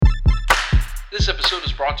This episode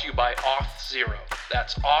is brought to you by Auth0.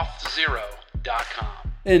 That's auth0.com.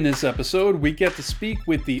 In this episode, we get to speak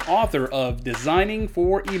with the author of Designing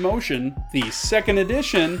for Emotion, the second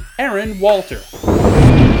edition, Aaron Walter. Thunder!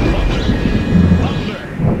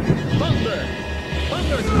 What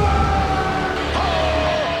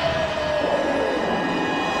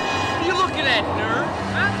are you looking at, nerd?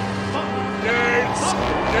 Huh? Nerds!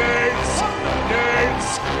 Get those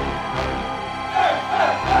nerds!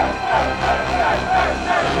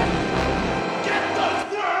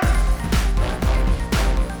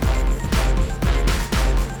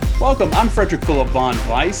 Welcome, I'm Frederick Philip von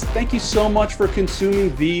Weiss. Thank you so much for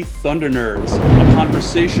consuming the Thunder Nerds, a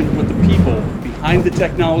conversation with the people behind the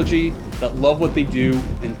technology that love what they do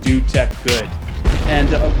and do tech good. And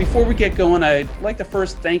before we get going, I'd like to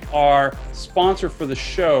first thank our sponsor for the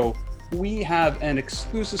show. We have an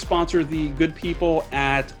exclusive sponsor, the good people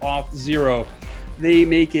at Auth0. They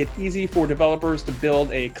make it easy for developers to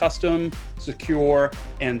build a custom, secure,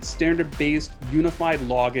 and standard-based unified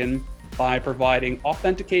login by providing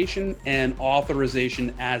authentication and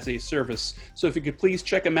authorization as a service. So if you could please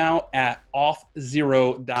check them out at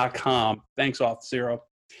auth0.com. Thanks, Auth0.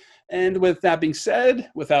 And with that being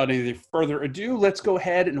said, without any further ado, let's go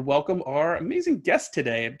ahead and welcome our amazing guest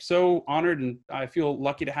today. I'm so honored and I feel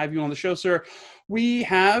lucky to have you on the show, sir. We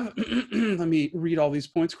have, let me read all these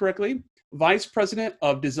points correctly, Vice President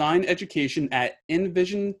of Design Education at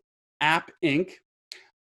InVision App Inc.,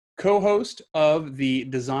 co-host of the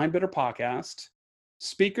Design Better podcast,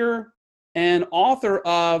 speaker, and author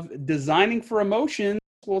of Designing for Emotion.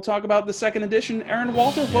 We'll talk about the second edition. Aaron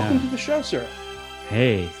Walter, welcome to the show, sir.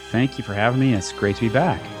 Hey, thank you for having me. It's great to be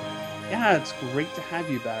back. Yeah, it's great to have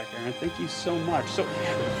you back, Aaron. Thank you so much. So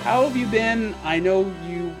how have you been? I know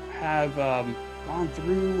you have gone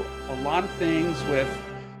through a lot of things with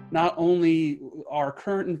not only our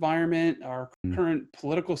current environment, our current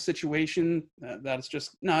political situation that's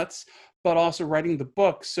just nuts, but also writing the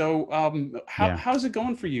book. So how's it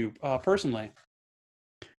going for you personally?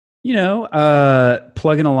 You know,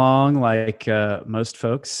 plugging along like most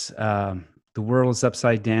folks. The world is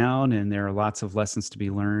upside down, and there are lots of lessons to be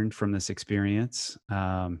learned from this experience.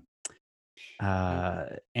 And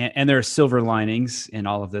there are silver linings in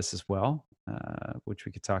all of this as well, which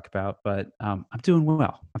we could talk about. But I'm doing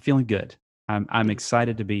well. I'm feeling good. I'm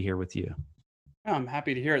excited to be here with you. Yeah, I'm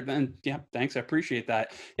happy to hear it. Then, yeah, thanks. I appreciate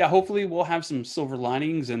that. Yeah, hopefully we'll have some silver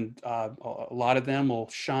linings, and a lot of them will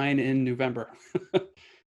shine in November.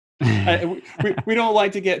 We don't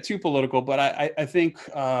like to get too political, but I think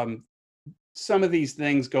some of these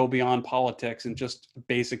things go beyond politics and just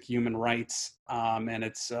basic human rights, and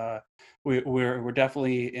it's we're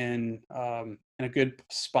definitely in a good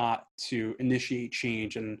spot to initiate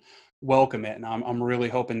change and welcome it. And I'm really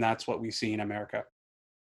hoping that's what we see in America.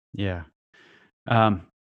 Yeah,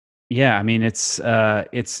 yeah. I mean, it's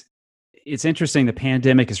interesting. The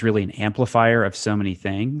pandemic is really an amplifier of so many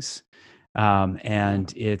things,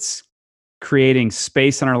 and it's creating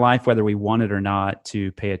space in our life, whether we want it or not,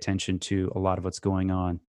 to pay attention to a lot of what's going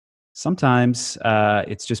on. Sometimes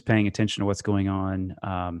it's just paying attention to what's going on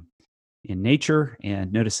in nature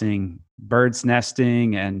and noticing birds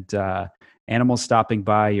nesting and animals stopping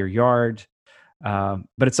by your yard. But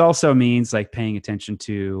it's also means like paying attention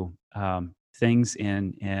to things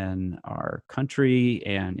in our country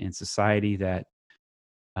and in society that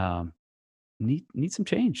need some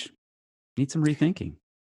change, need some rethinking.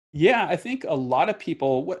 Yeah, I think a lot of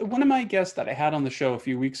people, one of my guests that I had on the show a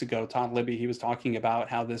few weeks ago, Todd Libby, he was talking about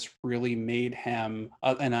how this really made him,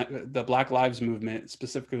 the Black Lives Movement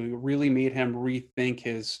specifically, really made him rethink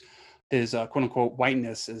his quote unquote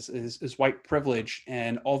whiteness, his white privilege,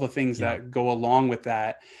 and all the things that go along with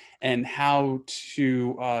that, and how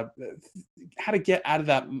to get out of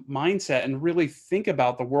that mindset and really think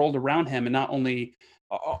about the world around him, and not only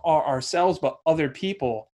ourselves but other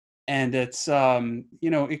people. And it's,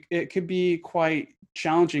 it could be quite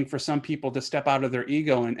challenging for some people to step out of their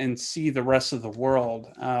ego and see the rest of the world.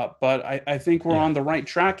 But I think we're on the right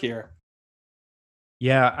track here.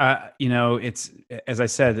 Yeah, it's, as I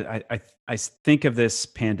said, I think of this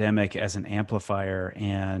pandemic as an amplifier,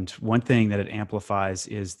 and one thing that it amplifies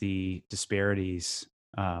is the disparities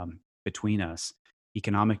between us,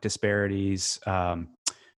 economic disparities,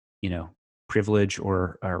 privilege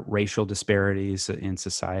or racial disparities in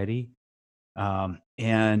society.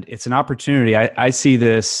 And it's an opportunity. I see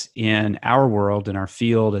this in our world, in our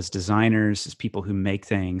field, as designers, as people who make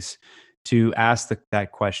things, to ask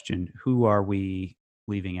that question: who are we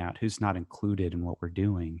leaving out? Who's not included in what we're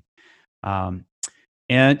doing?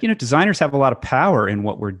 And designers have a lot of power in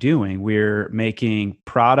what we're doing. We're making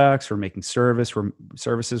products, we're making services,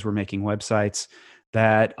 we're making websites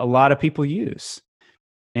that a lot of people use.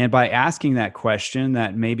 And by asking that question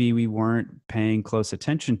that maybe we weren't paying close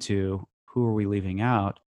attention to, who are we leaving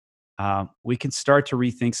out? We can start to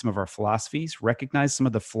rethink some of our philosophies, recognize some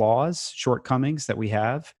of the flaws, shortcomings that we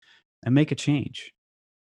have, and make a change.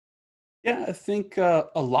 Yeah, I think a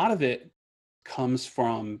lot of it comes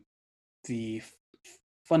from the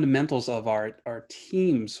fundamentals of our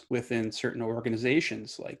teams within certain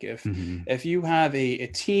organizations. Like Hmm. if you have a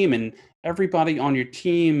team and everybody on your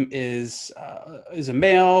team is a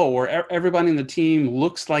male, or everybody in the team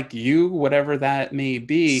looks like you, whatever that may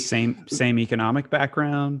be. Same economic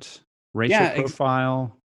background, racial Yeah,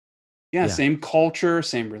 profile. yeah, Yeah, same culture,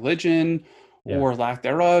 same religion, yeah, or lack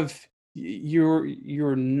thereof.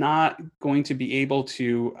 You're not going to be able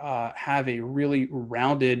to have a really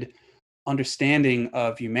rounded understanding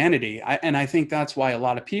of humanity. And I think that's why a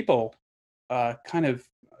lot of people kind of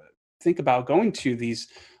think about going to these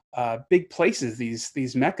big places,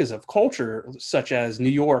 these meccas of culture, such as New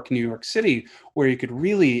York City, where you could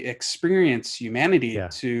really experience humanity yeah,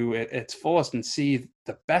 to its fullest and see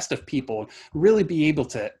the best of people. Really be able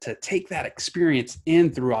to take that experience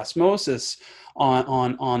in through osmosis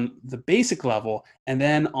on the basic level, and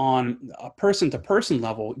then on a person to person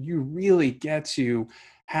level, you really get to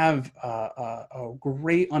have a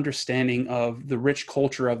great understanding of the rich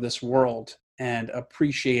culture of this world and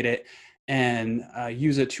appreciate it and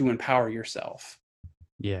use it to empower yourself.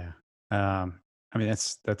 yeah. I mean,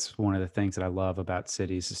 that's one of the things that I love about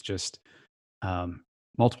cities is just um,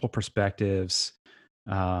 multiple perspectives,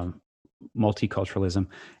 um, multiculturalism.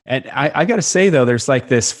 And I got to say, though, there's like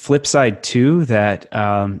this flip side too that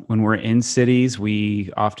when we're in cities, we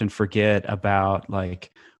often forget about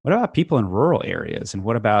like, what about people in rural areas and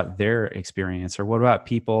what about their experience? Or what about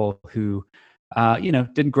people who,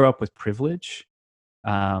 didn't grow up with privilege?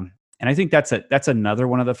 And I think that's another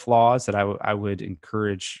one of the flaws that I would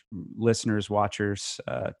encourage listeners, watchers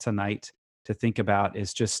tonight to think about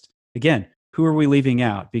is just, again, who are we leaving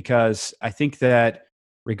out? Because I think that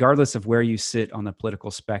regardless of where you sit on the political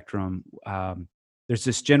spectrum, there's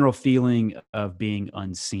this general feeling of being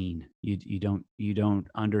unseen. You don't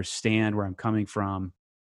understand where I'm coming from.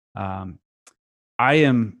 Um, I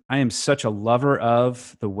am such a lover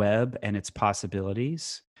of the web and its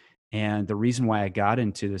possibilities. And the reason why I got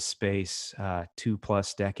into this space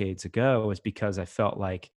 2+ decades ago is because I felt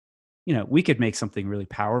like, we could make something really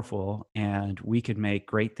powerful and we could make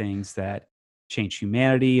great things that change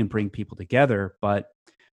humanity and bring people together. But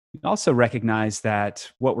we also recognize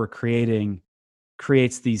that what we're creating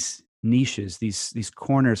creates these niches, these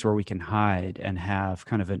corners where we can hide and have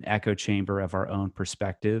kind of an echo chamber of our own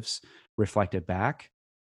perspectives reflected back.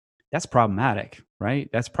 That's problematic, right?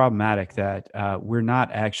 That's problematic that we're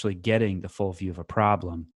not actually getting the full view of a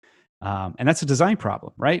problem. And that's a design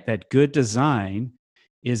problem, right? That good design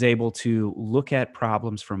is able to look at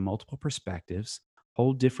problems from multiple perspectives,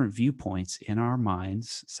 hold different viewpoints in our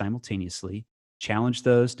minds simultaneously, challenge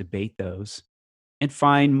those, debate those, and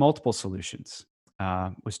find multiple solutions.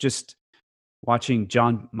 Was just watching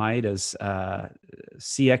John Maida's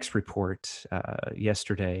CX report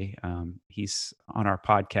yesterday. He's on our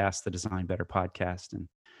podcast, the Design Better podcast. And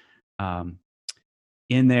um,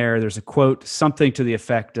 in there's a quote, something to the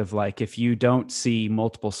effect of like, if you don't see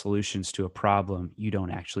multiple solutions to a problem, you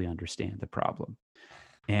don't actually understand the problem.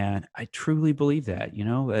 And I truly believe that,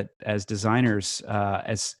 that as designers,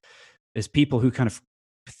 as people who kind of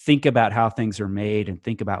think about how things are made and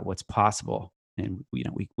think about what's possible, and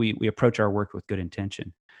we approach our work with good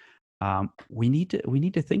intention. We need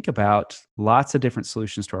to think about lots of different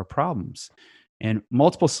solutions to our problems, and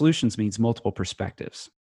multiple solutions means multiple perspectives.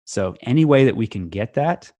 So any way that we can get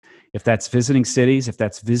that, if that's visiting cities, if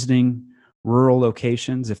that's visiting rural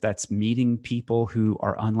locations, if that's meeting people who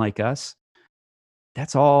are unlike us,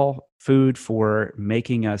 that's all food for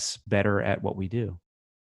making us better at what we do.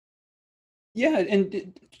 Yeah,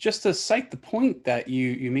 and just to cite the point that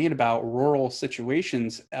you made about rural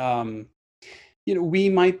situations, we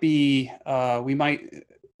might be we might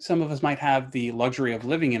some of us might have the luxury of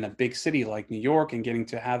living in a big city like New York and getting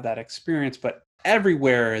to have that experience, but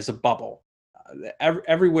everywhere is a bubble.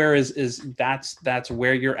 Everywhere is that's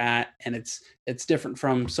where you're at, and it's different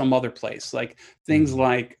from some other place. Like things Mhm.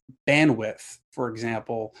 like bandwidth, for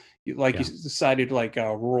example, like you Yeah. decided like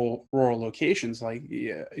rural locations. Like,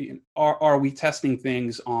 yeah, are we testing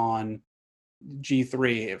things on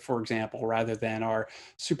G3, for example, rather than our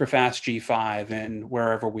super fast G5 and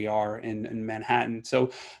wherever we are in Manhattan.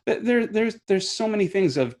 So there's so many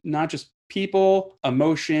things of not just people,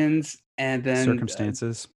 emotions, and then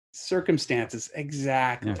Circumstances. circumstances. Yeah.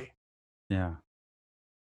 Exactly. Yeah.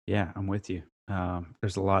 Yeah. I'm with you.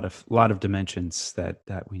 There's a lot of dimensions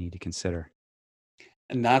that we need to consider.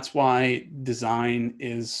 And that's why design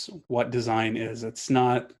is what design is. It's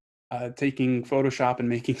not taking Photoshop and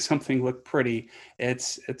making something look pretty.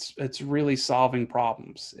 It's really solving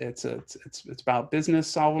problems. It's about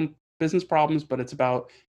solving business problems, but it's about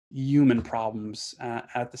human problems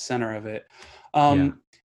at the center of it. Yeah.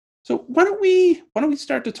 So why don't we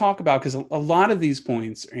start to talk about, because a lot of these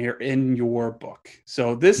points are in your book.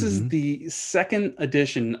 So this is Hmm. the second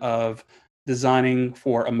edition of Designing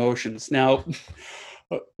for Emotions. Now,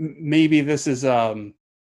 maybe this is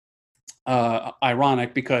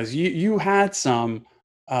ironic because you had some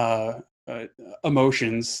uh, uh,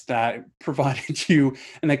 emotions that provided you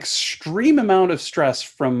an extreme amount of stress,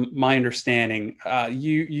 from my understanding.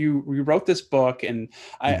 You wrote this book, and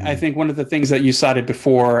I Hmm. think one of the things that you cited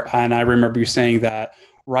before, and I remember you saying that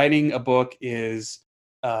writing a book is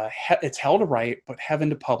it's hell to write, but heaven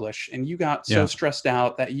to publish. And you got so Yeah. stressed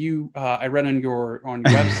out that I read on your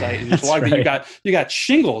website and your That's blog that you right. got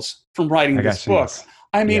shingles from writing I got this book. shingles.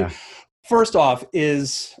 I mean, Yeah. first off,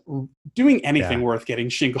 is doing anything Yeah. worth getting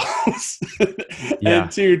shingles? And Yeah.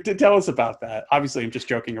 to tell us about that. Obviously, I'm just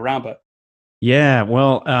joking around, but Yeah.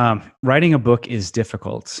 Well, writing a book is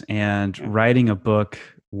difficult, and yeah. writing a book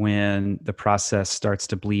when the process starts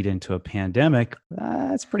to bleed into a pandemic,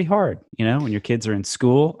 it's pretty hard. When your kids are in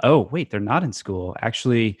school. Oh, wait, they're not in school.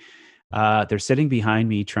 Actually, they're sitting behind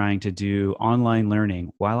me trying to do online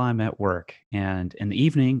learning while I'm at work, and in the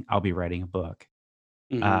evening, I'll be writing a book.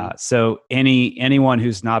 Hmm. So anyone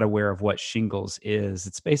who's not aware of what shingles is,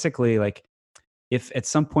 it's basically like if at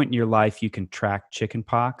some point in your life you contract chicken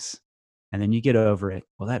pox and then you get over it,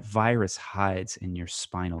 well, that virus hides in your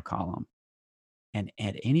spinal column. And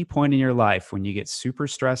at any point in your life, when you get super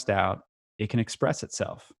stressed out, it can express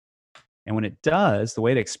itself. And when it does, the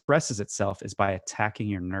way it expresses itself is by attacking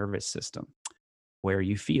your nervous system where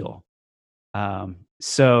you feel.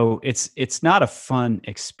 So it's not a fun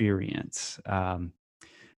experience.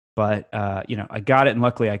 But I got it, and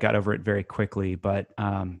luckily I got over it very quickly. But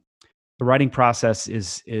the writing process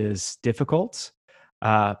is difficult,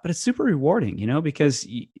 but it's super rewarding. Because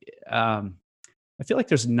I feel like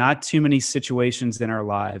there's not too many situations in our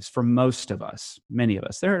lives for most of us, many of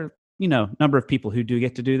us. There are a number of people who do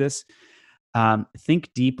get to do this.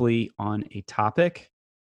 Think deeply on a topic,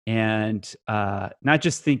 and not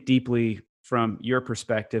just think deeply from your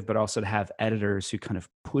perspective, but also to have editors who kind of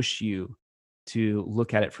push you to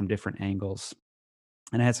look at it from different angles.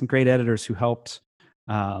 And I had some great editors who helped.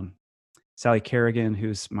 Um, Sally Kerrigan,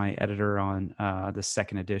 who's my editor on the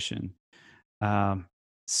second edition.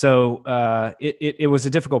 So it was a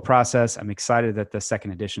difficult process. I'm excited that the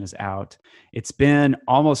second edition is out. It's been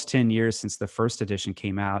almost 10 years since the first edition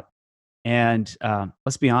came out. And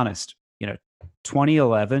let's be honest,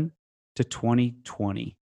 2011 to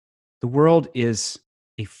 2020, the world is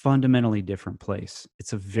a fundamentally different place.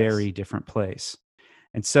 It's a Yes. very different place.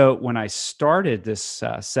 And so when I started this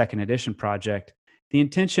second edition project, the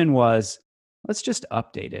intention was let's just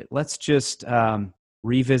update it. Let's just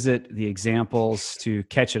revisit the examples to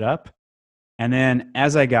catch it up. And then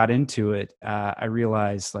as I got into it, I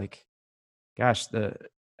realized, like, gosh, there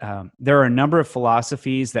are a number of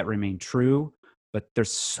philosophies that remain true, but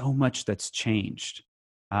there's so much that's changed.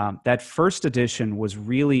 That first edition was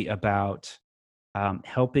really about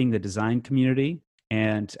helping the design community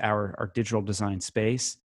and our digital design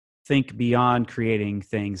space think beyond creating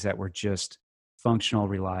things that were just functional,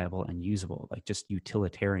 reliable, and usable, like just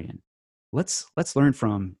utilitarian. Let's learn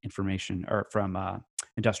from information, or from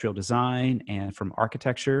industrial design and from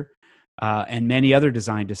architecture, and many other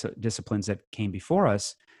design disciplines that came before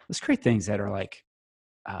us. Let's create things that are like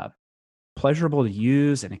uh, pleasurable to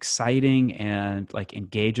use and exciting, and like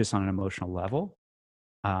engage us on an emotional level.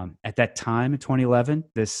 At that time in 2011,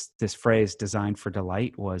 this phrase "design for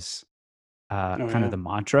delight" was Oh kind of yeah. the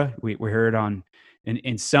mantra. We heard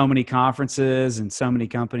in so many conferences and so many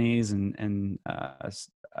companies, and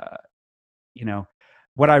you know,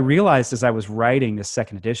 what I realized as I was writing the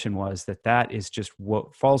second edition was that is just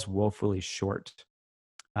what falls woefully short.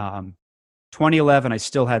 Um, 2011, I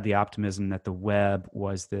still had the optimism that the web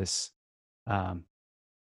was this um,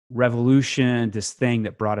 revolution, this thing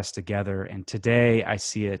that brought us together. And today I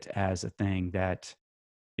see it as a thing that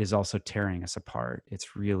is also tearing us apart.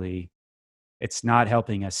 It's not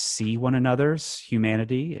helping us see one another's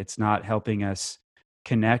humanity. It's not helping us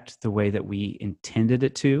connect the way that we intended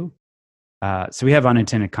it to. So we have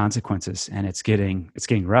unintended consequences, and it's getting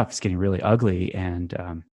rough. It's getting really ugly, and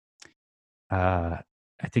uh,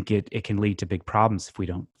 I think it can lead to big problems if we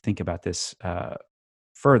don't think about this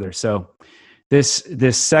further. So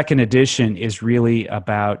this second edition is really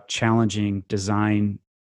about challenging designers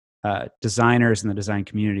in the design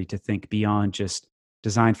community to think beyond just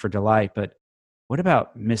design for delight, but what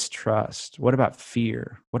about mistrust? What about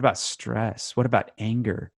fear? What about stress? What about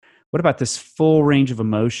anger? What about this full range of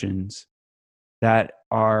emotions that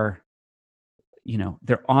are,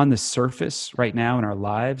 they're on the surface right now in our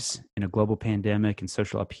lives in a global pandemic and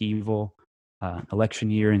social upheaval, election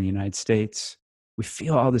year in the United States? We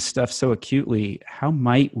feel all this stuff so acutely. How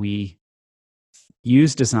might we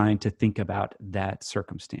use design to think about that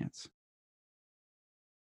circumstance?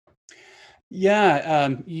 Yeah,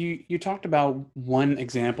 you talked about one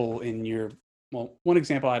example one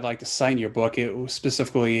example I'd like to cite in your book. It was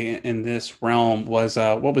specifically in this realm was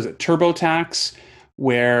what was it, TurboTax,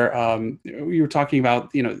 where you were talking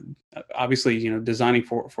about obviously designing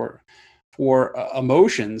for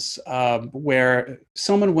emotions, where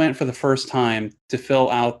someone went for the first time to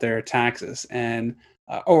fill out their taxes, and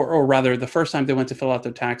or rather the first time they went to fill out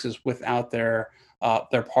their taxes without their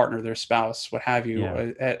partner, their spouse, what have you,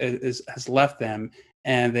 Yeah. has left them,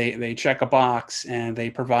 and they check a box and they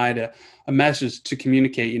provide a message to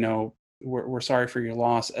communicate, we're sorry for your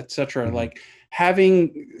loss, etc. Mhm. Like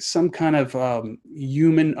having some kind of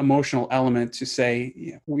human emotional element to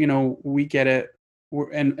say, we get it,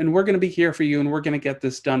 and we're going to be here for you, and we're going to get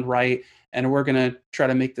this done right, and we're going to try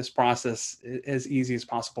to make this process as easy as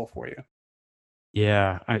possible for you.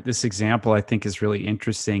 Yeah, this example I think is really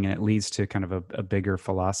interesting, and it leads to kind of a bigger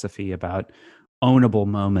philosophy about ownable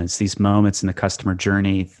moments, these moments in the customer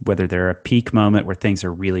journey, whether they're a peak moment where things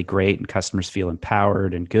are really great and customers feel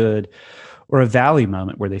empowered and good, or a valley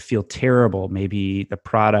moment where they feel terrible. Maybe the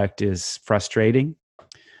product is frustrating,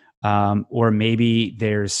 or maybe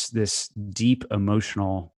there's this deep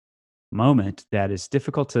emotional moment that is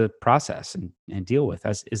difficult to process and deal with,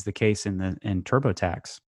 as is the case in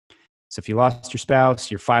TurboTax. So if you lost your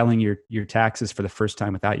spouse, you're filing your taxes for the first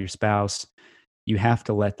time without your spouse, you have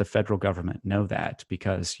to let the federal government know that,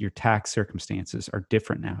 because your tax circumstances are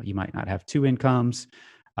different now. You might not have two incomes,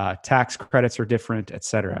 tax credits are different, et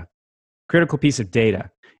cetera. Critical piece of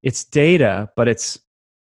data. It's data, but it's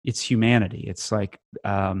humanity. It's like,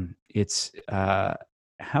 how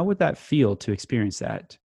would that feel to experience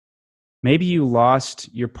that? Maybe you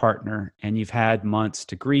lost your partner and you've had months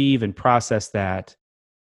to grieve and process that.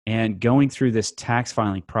 And going through this tax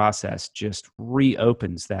filing process just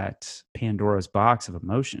reopens that Pandora's box of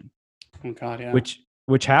emotion, Oh God, yeah.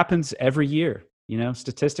 which happens every year.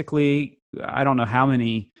 Statistically, I don't know how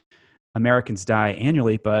many Americans die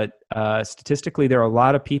annually, but statistically, there are a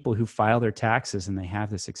lot of people who file their taxes and they have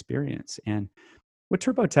this experience. And what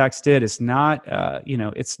TurboTax did is not,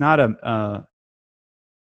 it's not a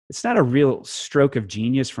real stroke of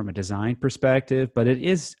genius from a design perspective, but it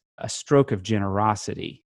is a stroke of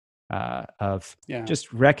generosity, of Yeah.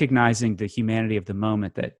 just recognizing the humanity of the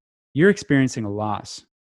moment, that you're experiencing a loss.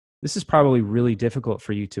 This is probably really difficult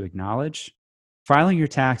for you to acknowledge. Filing your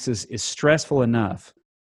taxes is stressful enough,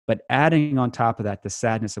 but adding on top of that the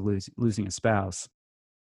sadness of losing a spouse,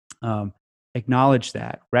 acknowledge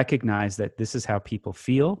that, recognize that this is how people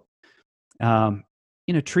feel.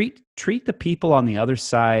 Treat the people on the other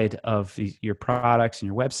side of your products and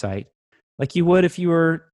your website like you would if you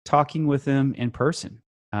were talking with them in person.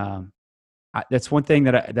 That's one thing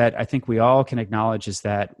that I think we all can acknowledge, is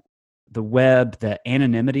that the web, the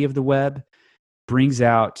anonymity of the web, brings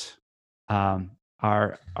out our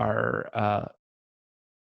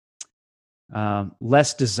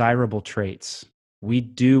less desirable traits. We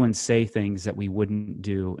do and say things that we wouldn't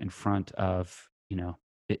do in front of,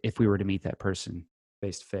 if we were to meet that person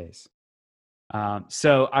face to face.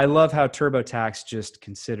 So I love how TurboTax just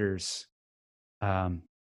considers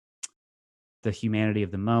the humanity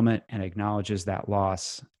of the moment and acknowledges that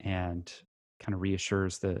loss, and kind of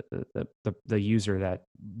reassures the user that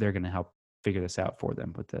they're going to help figure this out for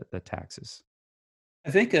them with the taxes.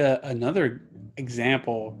 I think another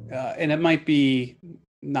example, and it might be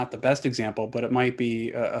not the best example, but it might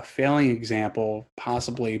be a failing example,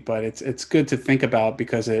 possibly. But it's good to think about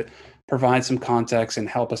because it provides some context and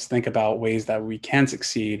help us think about ways that we can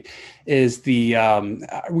succeed. Is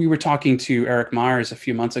we were talking to Eric Myers a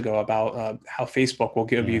few months ago about how Facebook will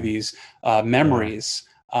give you these memories.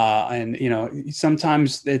 And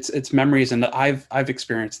sometimes it's memories, and I've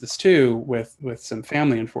experienced this too with some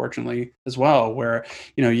family, unfortunately, as well, where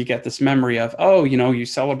you get this memory of, you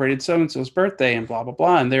celebrated so and so's birthday and blah blah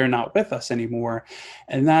blah, and they're not with us anymore,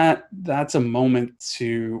 and that's a moment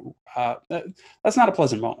to that's not a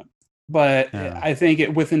pleasant moment. But I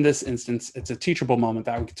think within this instance, it's a teachable moment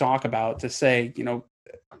that we could talk about to say,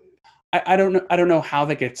 I don't know how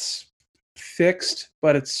that gets fixed,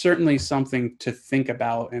 but it's certainly something to think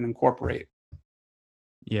about and incorporate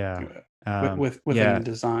Yeah. within the Yeah.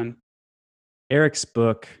 design. Eric's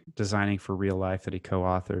book, Designing for Real Life, that he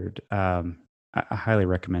co-authored, I highly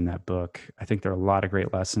recommend that book. I think there are a lot of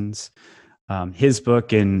great lessons. His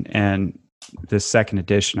book and the second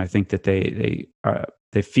edition, I think that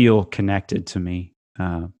they feel connected to me.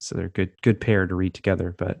 So they're good pair to read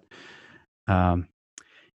together. But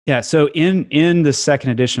yeah, so in the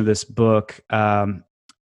second edition of this book,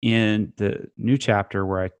 in the new chapter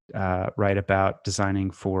where I write about designing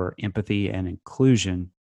for empathy and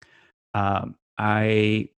inclusion,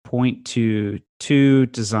 I point to two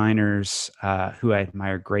designers who I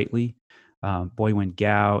admire greatly, Boywen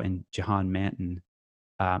Gao and Jahan Manton,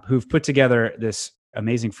 who've put together this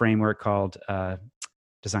amazing framework called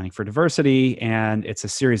Designing for Diversity. And it's a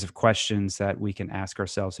series of questions that we can ask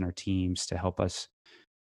ourselves and our teams to help us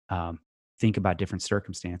think about different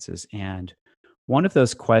circumstances. And one of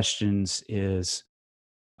those questions is,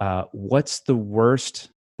 what's the worst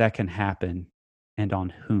that can happen and on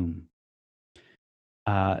whom?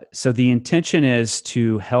 So the intention is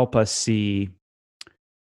to help us see,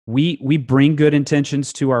 we bring good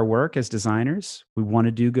intentions to our work as designers. We want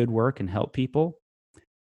to do good work and help people.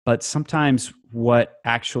 But sometimes what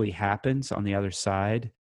actually happens on the other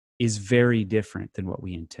side is very different than what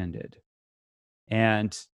we intended.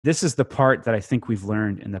 And this is the part that I think we've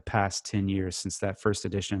learned in the past 10 years since that first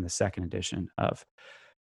edition and the second edition of,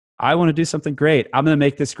 I want to do something great. I'm going to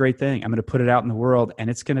make this great thing. I'm going to put it out in the world and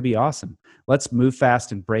it's going to be awesome. Let's move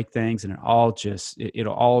fast and break things and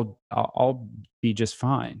it'll all be just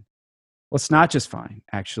fine. Well, it's not just fine.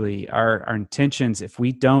 Actually, our intentions, if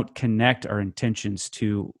we don't connect our intentions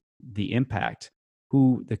to the impact,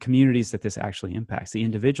 the communities that this actually impacts, the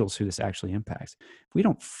individuals who this actually impacts, if we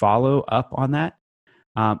don't follow up on that,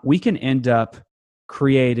 we can end up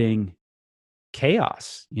creating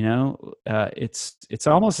chaos. It's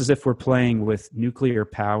almost as if we're playing with nuclear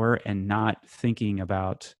power and not thinking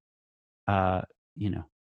about the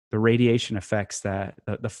radiation effects, that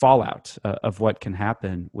the fallout of what can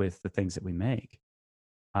happen with the things that we make.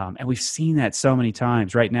 And we've seen that so many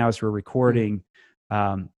times. Right now, as we're recording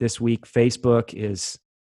this week, Facebook is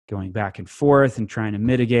going back and forth and trying to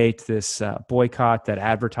mitigate this boycott that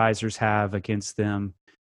advertisers have against them,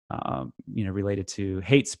 related to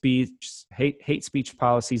hate speech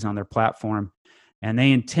policies on their platform. And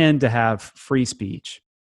they intend to have free speech.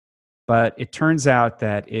 But it turns out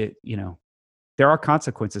that there are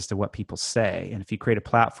consequences to what people say. And if you create a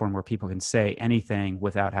platform where people can say anything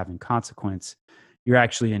without having consequence, you're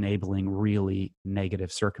actually enabling really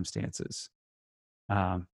negative circumstances.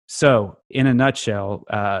 So in a nutshell,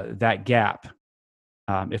 that gap,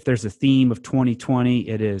 if there's a theme of 2020,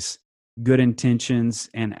 it is good intentions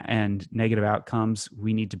and negative outcomes.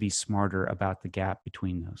 We need to be smarter about the gap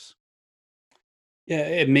between those. Yeah,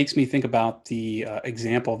 it makes me think about the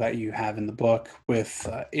example that you have in the book with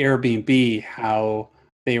Airbnb, how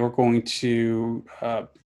they were going to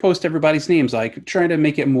post everybody's names, like trying to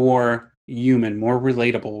make it more human, more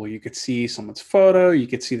relatable. You could see someone's photo, you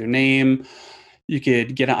could see their name, you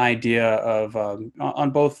could get an idea of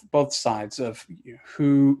on both sides of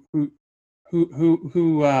who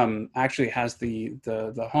actually has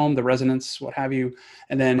the home, the residence, what have you,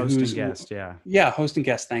 and then Host who's and guest, yeah. host and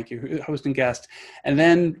guest. Thank you, host and guest, and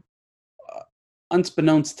then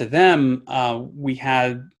unbeknownst to them, we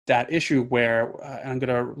had that issue where and I'm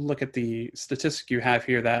going to look at the statistic you have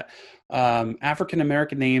here that African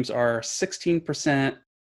American names are 16%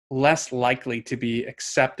 less likely to be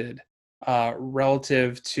accepted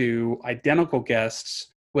relative to identical guests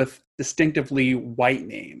with distinctively white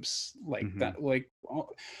names like that.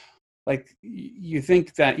 Like you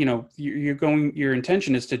think that your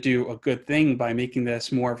intention is to do a good thing by making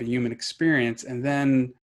this more of a human experience, and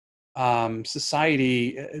then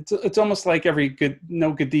society, it's almost like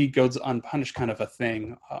no good deed goes unpunished kind of a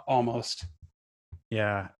thing, almost.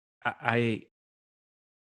 Yeah, I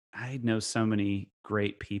know so many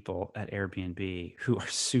great people at Airbnb who are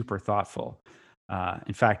super thoughtful.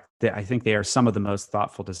 In fact, I think they are some of the most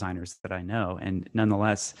thoughtful designers that I know, and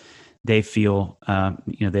nonetheless, they feel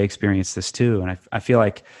they experience this too. And I feel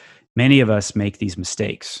like many of us make these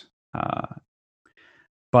mistakes,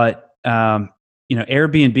 but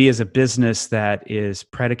Airbnb is a business that is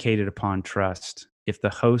predicated upon trust. If the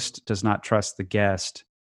host does not trust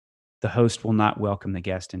the host will not welcome the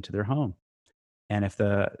guest into their home. And if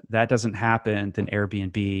that doesn't happen, then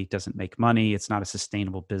Airbnb doesn't make money. It's not a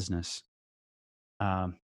sustainable business.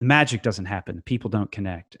 the magic doesn't happen. The people don't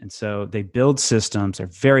connect. And so they build systems. They're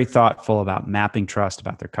very thoughtful about mapping trust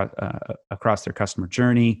about across their customer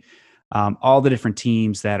journey. All the different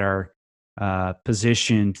teams that are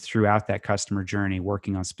positioned throughout that customer journey,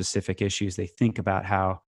 working on specific issues. They think about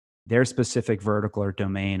how their specific vertical or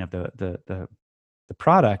domain of the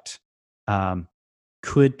product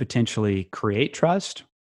could potentially create trust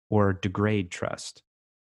or degrade trust.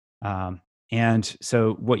 And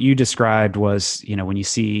so what you described was, when you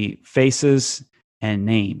see faces and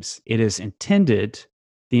names, it is intended,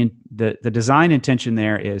 the design intention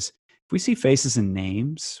there is, if we see faces and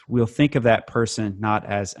names, we'll think of that person not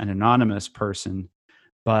as an anonymous person,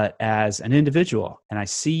 but as an individual. And I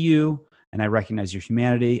see you and I recognize your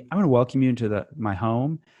humanity. I'm going to welcome you into my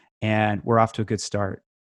home, and we're off to a good start.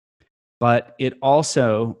 But it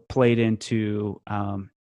also played into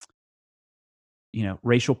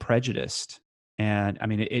racial prejudice. And I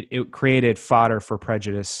mean, it created fodder for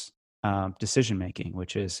prejudice decision-making,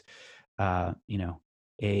 which is,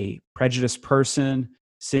 a prejudiced person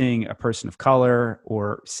seeing a person of color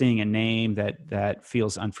or seeing a name that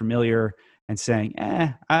feels unfamiliar and saying,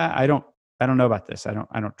 I don't know about this. I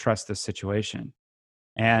don't trust this situation.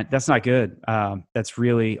 And that's not good. That's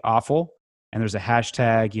really awful. And there's a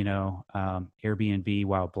hashtag, Airbnb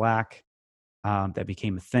while black, that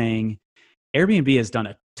became a thing. Airbnb has done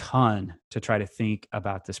a ton to try to think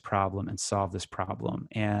about this problem and solve this problem.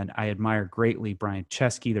 And I admire greatly Brian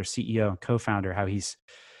Chesky, their CEO and co-founder, how he's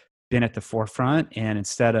been at the forefront. And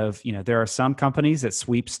instead of, there are some companies that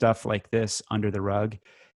sweep stuff like this under the rug.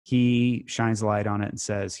 He shines a light on it and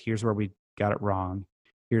says, here's where we got it wrong.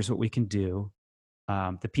 Here's what we can do.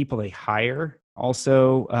 The people they hire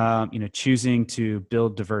also, choosing to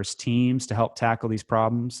build diverse teams to help tackle these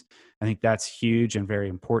problems. I think that's huge and very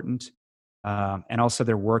important. And also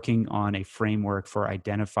they're working on a framework for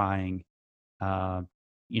identifying,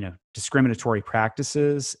 discriminatory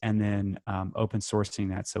practices and then open sourcing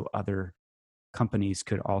that so other companies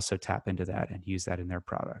could also tap into that and use that in their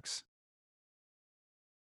products.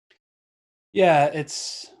 Yeah,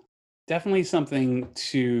 it's definitely something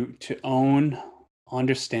to own,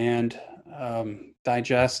 understand,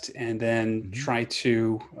 digest, and then try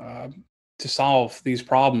to solve these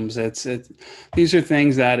problems. These are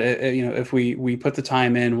things that if we put the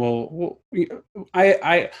time in,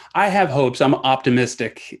 I have hopes. I'm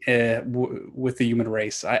optimistic with the human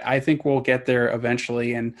race. I think we'll get there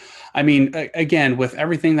eventually. And I mean, again, with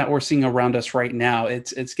everything that we're seeing around us right now,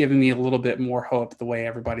 it's giving me a little bit more hope. The way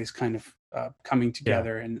everybody's kind of coming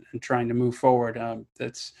together and trying to move forward.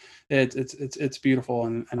 It's beautiful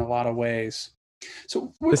in a lot of ways.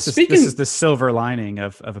 So this is the silver lining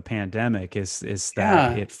of a pandemic is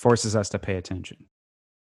that it forces us to pay attention.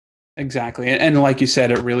 Exactly. And like you said,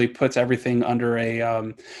 it really puts everything under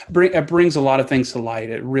it brings a lot of things to light.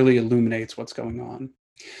 It really illuminates what's going on.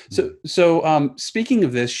 So speaking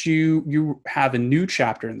of this, you have a new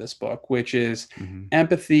chapter in this book, which is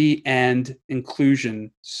empathy and inclusion.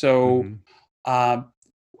 So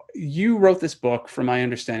you wrote this book, from my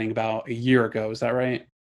understanding, about a year ago. Is that right?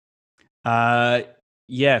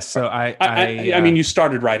 Yes. So I mean, you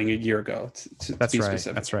started writing a year ago. That's right.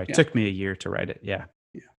 Specific. That's right. Yeah. It took me a year to write it. Yeah.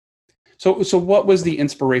 Yeah. So what was the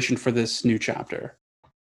inspiration for this new chapter?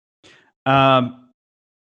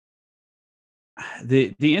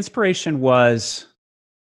 The inspiration was,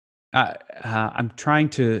 I'm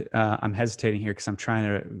hesitating here because I'm trying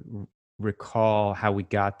to recall how we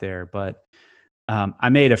got there, but I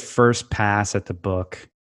made a first pass at the book.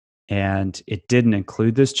 And it didn't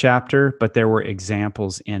include this chapter, but there were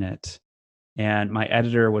examples in it. And my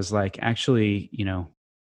editor was like, actually,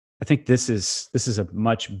 I think this is a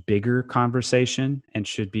much bigger conversation and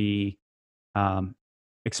should be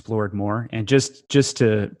explored more. And just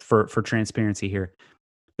for transparency here,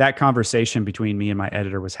 that conversation between me and my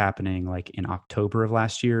editor was happening like in October of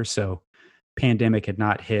last year. So pandemic had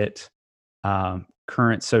not hit.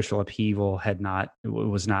 Current social upheaval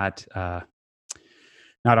was not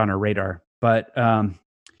on our radar, but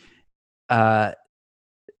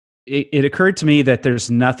it occurred to me that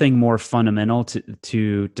there's nothing more fundamental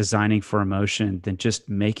to designing for emotion than just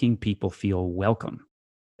making people feel welcome,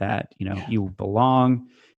 that you belong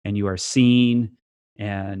and you are seen,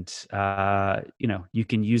 and you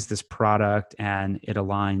can use this product and it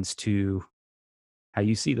aligns to how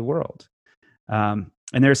you see the world. And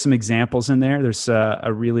there's some examples in there. There's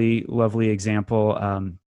a really lovely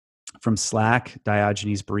example from Slack,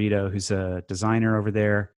 Diogenes Burrito, who's a designer over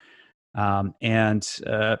there, and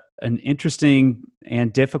an interesting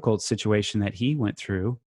and difficult situation that he went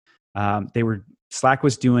through. Slack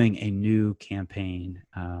was doing a new campaign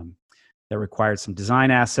that required some design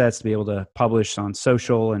assets to be able to publish on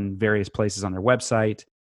social and various places on their website. It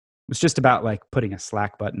was just about like putting a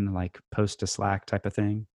Slack button, like post to Slack type of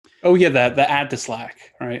thing. Oh yeah, the add to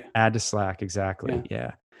Slack, right? Add to Slack, exactly.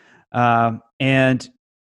 Yeah. And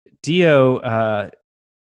Dio,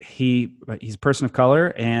 he's a person of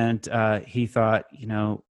color, and he thought,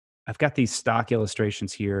 I've got these stock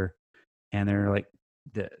illustrations here, and they're like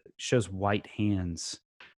shows white hands.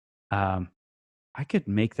 I could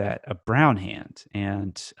make that a brown hand,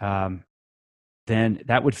 and then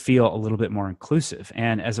that would feel a little bit more inclusive.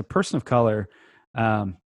 And as a person of color,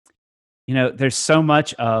 there's so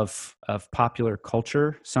much of popular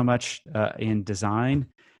culture, so much in design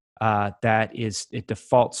that it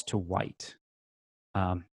defaults to white.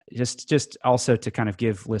 Just also to kind of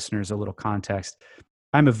give listeners a little context,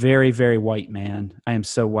 I'm a very, very white man. I am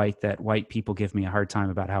so white that white people give me a hard time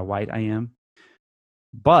about how white I am.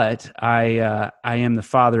 But I am the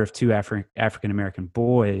father of two African American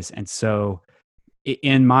boys, and so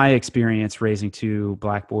in my experience raising two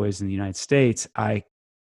Black boys in the United States, I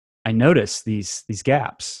notice these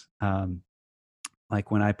gaps.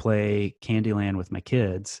 Like when I play Candyland with my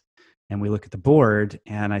kids, and we look at the board,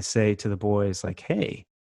 and I say to the boys, like, "Hey,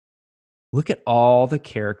 look at all the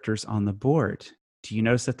characters on the board. Do you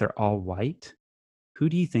notice that they're all white? Who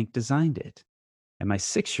do you think designed it?" And my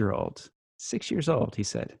 6-year-old, 6 years old, he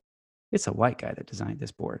said, "It's a white guy that designed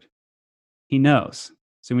this board." He knows.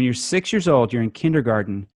 So when you're 6 years old, you're in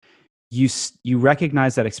kindergarten, you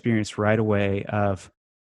recognize that experience right away of,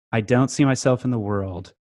 I don't see myself in the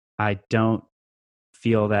world. I don't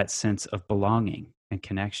feel that sense of belonging and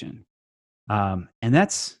connection. And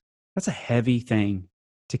that's a heavy thing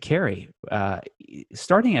to carry,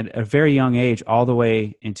 starting at a very young age all the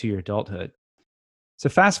way into your adulthood. So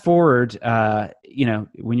fast forward,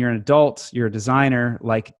 when you're an adult, you're a designer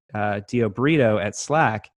like Dio Brito at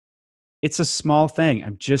Slack. It's a small thing.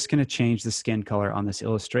 I'm just going to change the skin color on this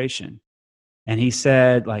illustration. And he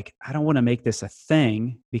said, like, I don't want to make this a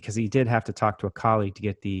thing, because he did have to talk to a colleague to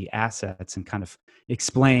get the assets and kind of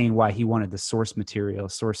explain why he wanted the source material,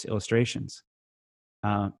 source illustrations.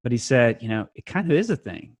 But he said, it kind of is a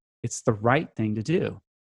thing. It's the right thing to do.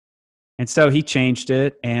 And so he changed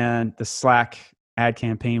it, and the Slack ad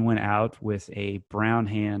campaign went out with a brown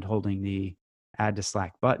hand holding the add to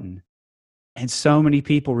Slack button. And so many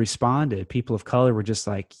people responded. People of color were just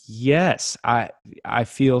like, yes, I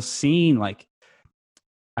feel seen. Like,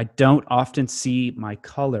 I don't often see my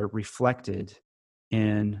color reflected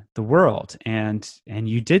in the world. And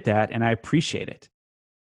you did that, and I appreciate it.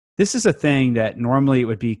 This is a thing that normally it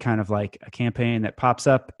would be kind of like a campaign that pops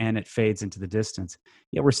up and it fades into the distance.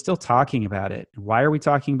 Yet we're still talking about it. Why are we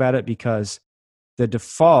talking about it? Because the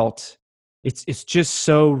default, it's just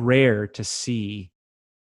so rare to see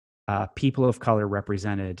people of color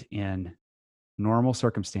represented in normal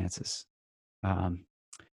circumstances.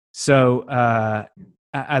 So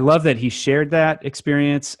I love that he shared that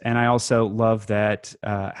experience, and I also love that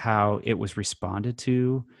how it was responded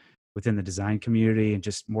to within the design community, and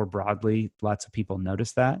just more broadly, lots of people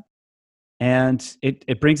noticed that. And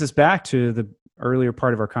it brings us back to the earlier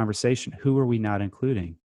part of our conversation. Who are we not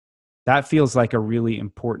including? That feels like a really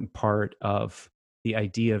important part of the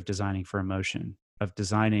idea of designing for emotion, of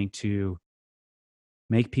designing to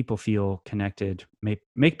make people feel connected,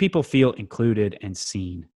 make people feel included and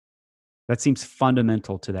seen. That seems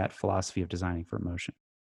fundamental to that philosophy of designing for emotion.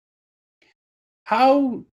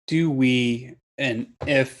 How do we, and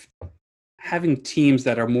if having teams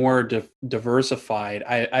that are more diversified,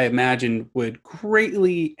 I imagine would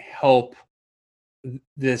greatly help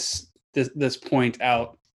this point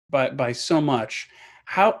out by so much.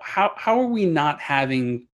 How are we not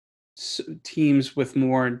having teams with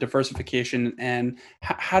more diversification, and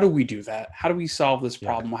how do we do that? How do we solve this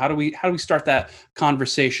problem? How do we start that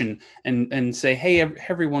conversation and say, hey,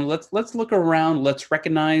 everyone, let's look around, let's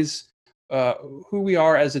recognize who we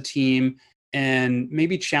are as a team, and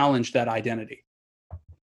maybe challenge that identity?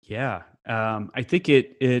 Yeah, I think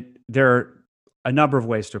there are a number of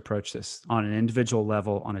ways to approach this on an individual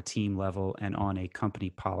level, on a team level, and on a company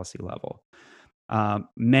policy level.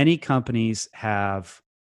 Many companies have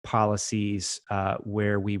policies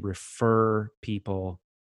where we refer people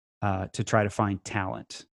to try to find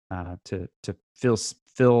talent to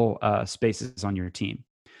fill spaces on your team.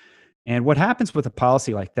 And what happens with a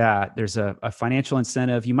policy like that, there's a financial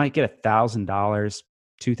incentive. You might get $1,000,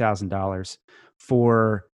 $2,000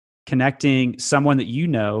 for connecting someone that you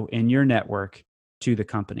know in your network to the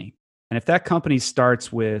company. And if that company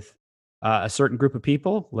starts with a certain group of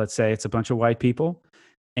people, let's say it's a bunch of white people,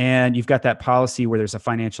 and you've got that policy where there's a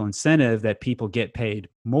financial incentive that people get paid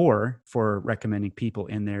more for recommending people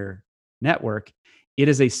in their network, it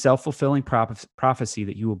is a self-fulfilling prophecy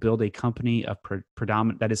that you will build a company of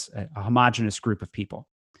predominant, that is a homogenous group of people.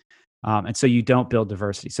 And so you don't build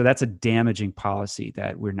diversity. So that's a damaging policy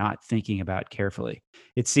that we're not thinking about carefully.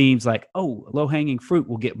 It seems like, oh, low-hanging fruit,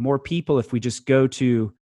 will get more people if we just go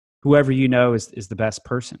to whoever you know is the best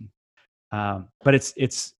person. But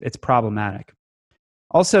it's problematic.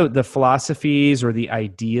 Also, the philosophies or the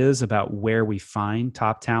ideas about where we find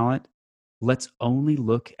top talent. Let's only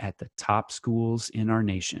look at the top schools in our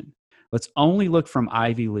nation. Let's only look from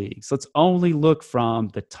Ivy Leagues. Let's only look from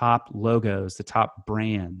the top logos, the top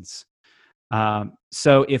brands.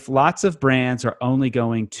 So if lots of brands are only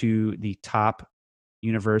going to the top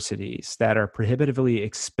universities that are prohibitively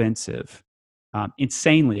expensive,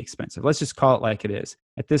 insanely expensive, let's just call it like it is.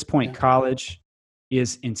 At this point, college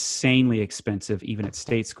is insanely expensive, even at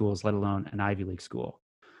state schools, let alone an Ivy League school.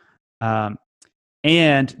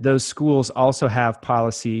 And those schools also have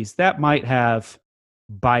policies that might have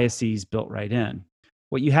biases built right in.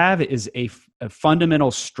 What you have is a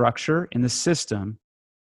fundamental structure in the system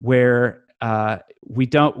where we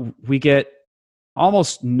get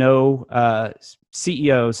almost no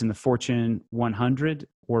CEOs in the Fortune 100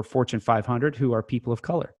 or Fortune 500 who are people of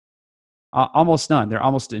color. Almost none. They're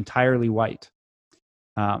almost entirely white.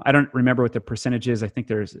 I don't remember what the percentage is. I think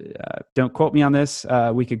there's, don't quote me on this.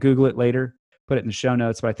 We could Google it later, put it in the show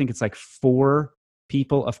notes, but I think it's like 4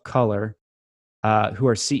 people of color who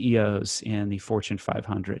are CEOs in the Fortune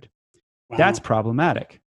 500. Wow. That's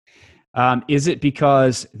problematic. Is it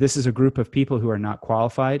because this is a group of people who are not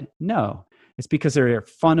qualified? No. It's because there are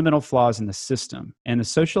fundamental flaws in the system. And the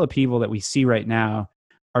social upheaval that we see right now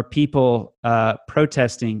are people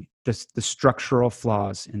protesting the structural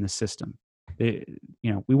flaws in the system.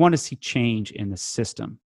 We want to see change in the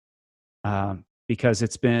system because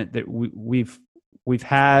it's been that we've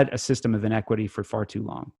had a system of inequity for far too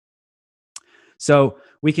long. So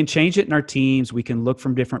we can change it in our teams. We can look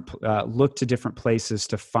to different places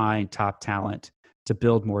to find top talent, to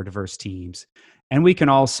build more diverse teams. And we can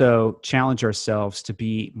also challenge ourselves to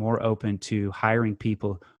be more open to hiring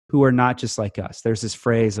people who are not just like us. There's this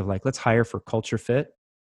phrase of like, let's hire for culture fit.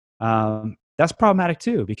 That's problematic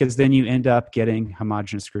too, because then you end up getting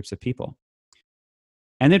homogenous groups of people.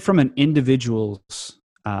 And then from an individual's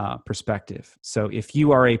perspective. So if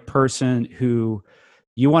you are a person who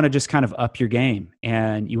you want to just kind of up your game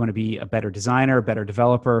and you want to be a better designer, a better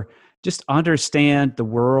developer, just understand the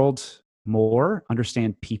world more,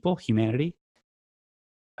 understand people, humanity.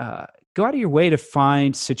 Go out of your way to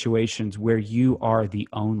find situations where you are the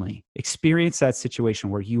only. Experience that situation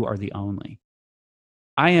where you are the only.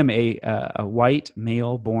 I am a white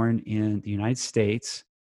male born in the United States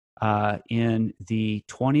in the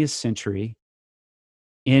 20th century.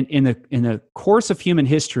 In the course of human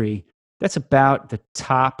history, that's about the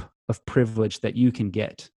top of privilege that you can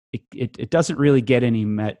get. It doesn't really get any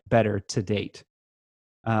better to date.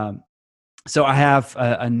 So I have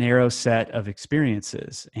a narrow set of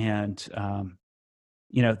experiences, and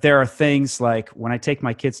there are things like when I take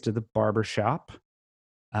my kids to the barber shop,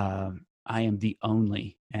 I am the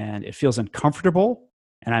only, and it feels uncomfortable,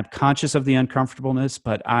 and I'm conscious of the uncomfortableness,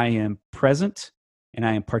 but I am present, and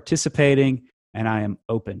I am participating, and I am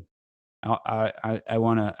open. I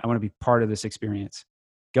want to be part of this experience.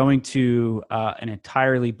 Going to an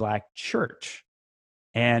entirely Black church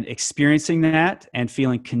and experiencing that and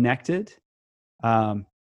feeling connected,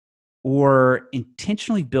 or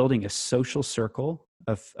intentionally building a social circle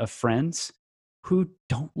of friends who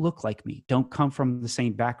don't look like me, don't come from the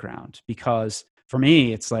same background. Because for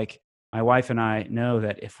me, it's like my wife and I know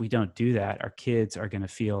that if we don't do that, our kids are going to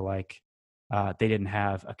feel like they didn't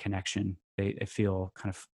have a connection. They feel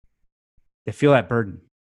that burden,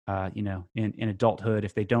 in adulthood.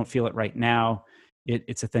 If they don't feel it right now,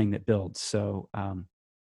 it's a thing that builds. So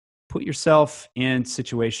put yourself in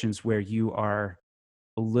situations where you are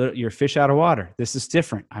you're a fish out of water. This is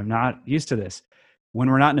different. I'm not used to this. When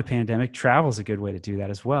we're not in a pandemic, travel is a good way to do that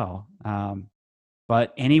as well.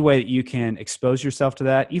 But any way that you can expose yourself to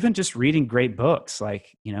that, even just reading great books,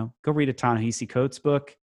 like, go read a Ta-Nehisi Coates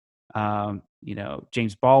book,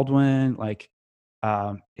 James Baldwin,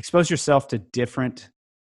 expose yourself to different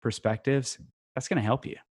perspectives. That's going to help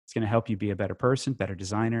you. It's going to help you be a better person, better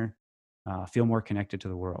designer, feel more connected to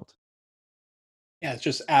the world. Yeah, it's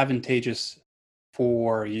just advantageous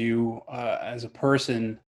for you as a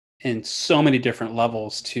person in so many different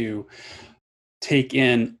levels to take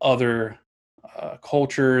in other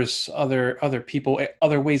cultures, other people,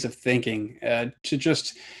 other ways of thinking, to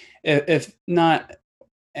just, if not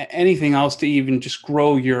anything else, to even just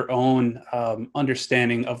grow your own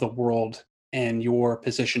understanding of the world and your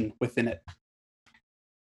position within it.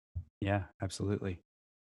 Yeah, absolutely.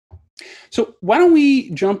 So why don't we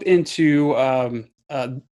jump into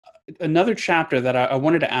another chapter that I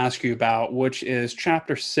wanted to ask you about, which is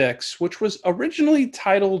chapter 6, which was originally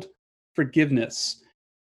titled Forgiveness,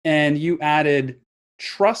 and you added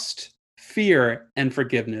trust, fear, and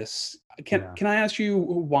forgiveness. Can Yeah. can I ask you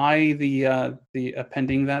why the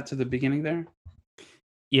appending that to the beginning there?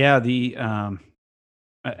 Yeah,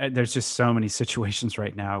 there's just so many situations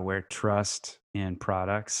right now where trust in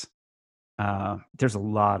products, there's a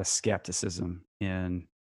lot of skepticism in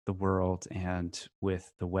the world and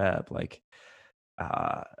with the web. Like,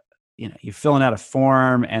 uh, you're filling out a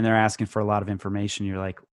form and they're asking for a lot of information. You're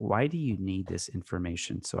like, why do you need this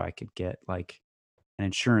information so I could get like an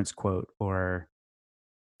insurance quote or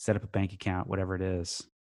set up a bank account, whatever it is?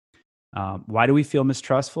 Why do we feel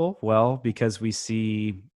mistrustful? Well, because we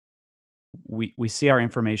see our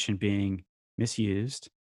information being misused.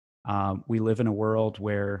 We live in a world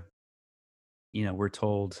where we're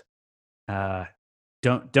told, uh,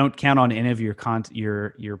 don't count on any of your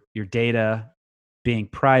data being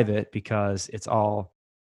private because it's all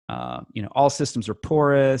all systems are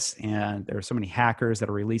porous and there are so many hackers that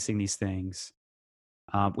are releasing these things.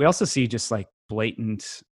 We also see just like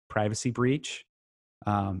blatant privacy breach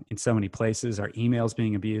in so many places. Our emails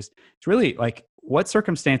being abused. It's really like, what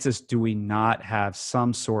circumstances do we not have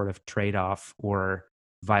some sort of trade off or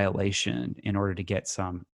violation in order to get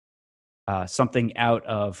something out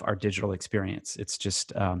of our digital experience? It's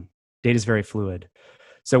just data is very fluid.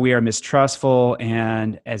 So we are mistrustful,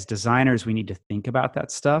 and as designers, we need to think about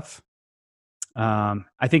that stuff.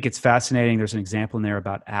 I think it's fascinating. There's an example in there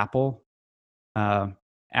about Apple. Um,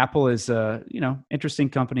 Apple is a interesting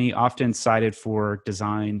company, often cited for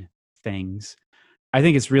design things. I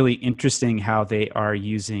think it's really interesting how they are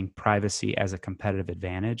using privacy as a competitive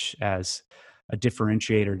advantage, as a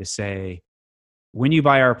differentiator to say, when you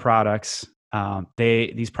buy our products,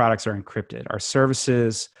 these products are encrypted. Our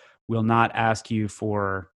services will not ask you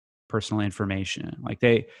for personal information. Like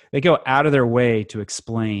they go out of their way to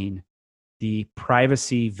explain the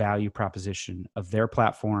privacy value proposition of their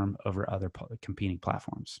platform over other competing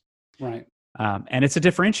platforms. Right. And it's a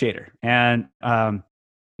differentiator. And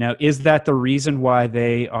now, is that the reason why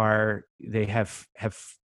they have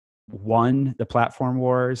won the platform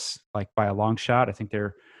wars like by a long shot? I think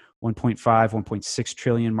they're 1.5, 1.6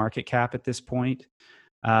 trillion market cap at this point.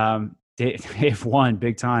 They've won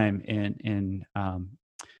big time in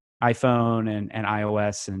iPhone and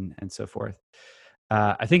iOS and so forth.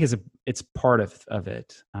 I think it's part of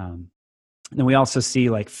it. Then we also see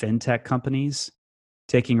like fintech companies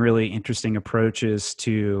taking really interesting approaches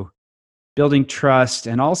to building trust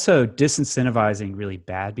and also disincentivizing really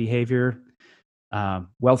bad behavior.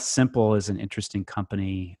 Wealth Simple is an interesting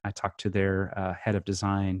company. I talked to their head of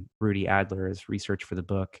design, Rudy Adler, as research for the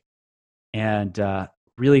book. And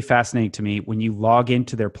really fascinating to me, when you log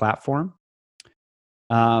into their platform,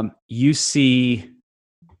 you see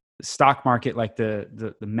the stock market, like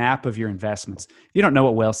the map of your investments. If you don't know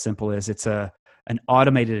what Wealth Simple is, it's an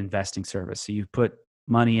automated investing service. So you put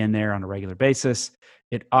money in there on a regular basis.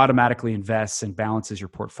 It automatically invests and balances your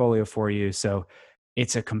portfolio for you. So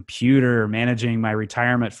it's a computer managing my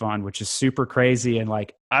retirement fund, which is super crazy. And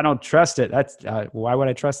like, I don't trust it. That's why would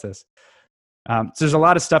I trust this? So there's a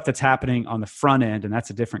lot of stuff that's happening on the front end, and that's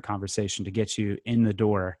a different conversation to get you in the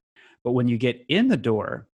door. But when you get in the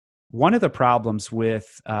door, one of the problems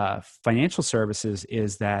with financial services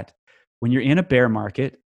is that when you're in a bear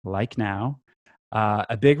market, like now,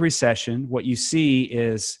 a big recession, what you see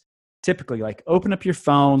is typically like, open up your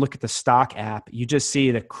phone, look at the stock app, you just see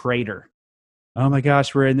the crater. Oh my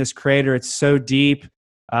gosh, we're in this crater. It's so deep.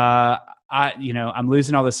 I'm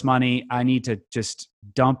losing all this money. I need to just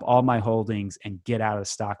dump all my holdings and get out of the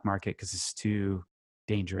stock market because it's too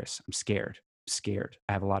dangerous. I'm scared.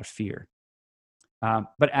 I have a lot of fear.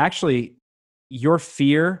 But actually, your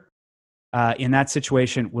fear in that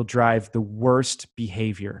situation will drive the worst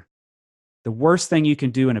behavior. The worst thing you can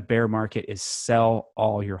do in a bear market is sell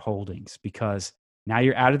all your holdings, because now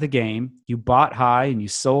you're out of the game. You bought high and you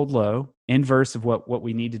sold low, inverse of what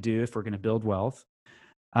we need to do if we're going to build wealth.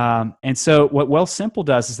 And so what Wealth Simple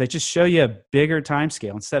does is they just show you a bigger time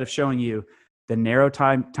scale. Instead of showing you the narrow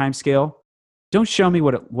time scale, don't show me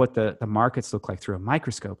what the markets look like through a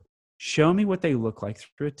microscope. Show me what they look like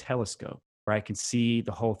through a telescope, where I can see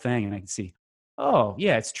the whole thing and I can see, oh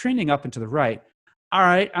yeah, it's trending up and to the right. All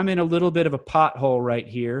right, I'm in a little bit of a pothole right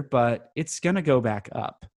here, but it's going to go back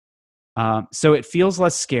up. So it feels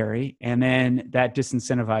less scary, and then that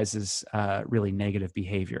disincentivizes really negative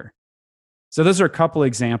behavior. So those are a couple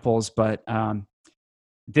examples, but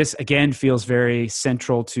this again feels very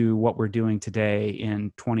central to what we're doing today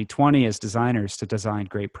in 2020 as designers to design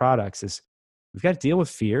great products. Is we've got to deal with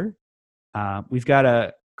fear. We've got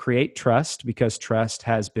to create trust, because trust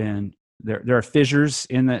has been there. There are fissures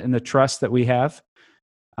in the trust that we have,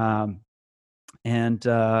 yeah,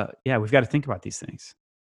 we've got to think about these things.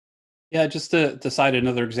 Yeah, just to cite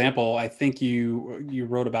another example, I think you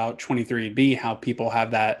wrote about 23andMe, how people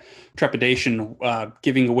have that trepidation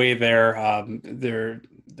giving away their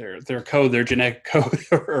code, their genetic code,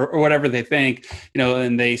 or whatever they think,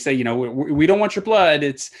 and they say, we don't want your blood.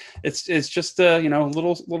 It's just a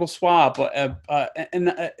little swab,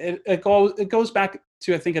 and it goes back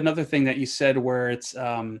to, I think, another thing that you said, where it's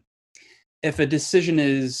if a decision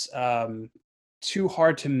is too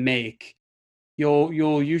hard to make,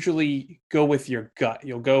 you'll usually go with your gut.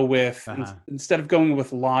 You'll go with instead of going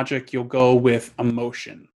with logic, you'll go with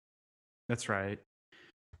emotion. That's right.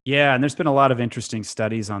 Yeah, and there's been a lot of interesting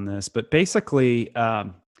studies on this, but basically,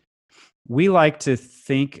 we like to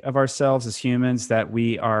think of ourselves as humans that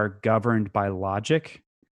we are governed by logic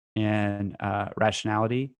and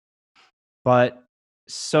rationality, but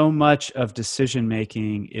so much of decision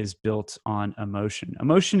making is built on emotion.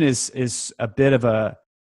 Emotion is a bit of a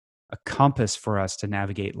compass for us to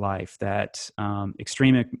navigate life. That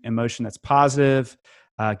extreme emotion that's positive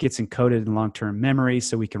gets encoded in long-term memory,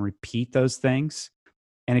 so we can repeat those things.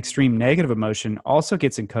 And extreme negative emotion also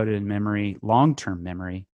gets encoded in memory, long-term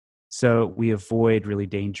memory, so we avoid really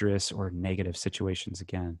dangerous or negative situations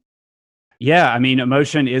again. Yeah, I mean,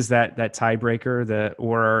 emotion is that tiebreaker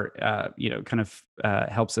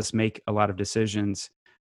helps us make a lot of decisions.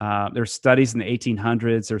 There's studies in the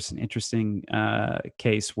 1800s. There's an interesting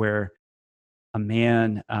case where a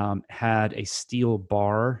man had a steel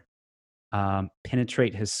bar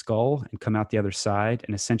penetrate his skull and come out the other side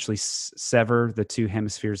and essentially sever the two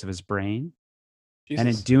hemispheres of his brain. Jesus. And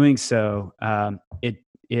in doing so,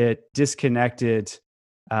 it disconnected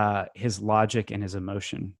his logic and his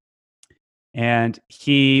emotion. And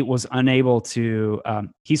he was unable to,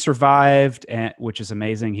 he survived, which is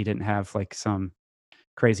amazing. He didn't have like some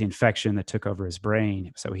crazy infection that took over his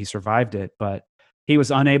brain, so he survived it, but he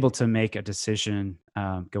was unable to make a decision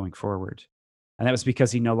going forward. And that was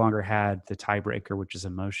because he no longer had the tiebreaker, which is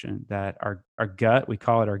emotion. That our gut, we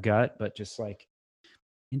call it our gut, but just like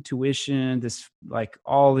intuition, this, like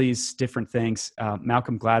all these different things.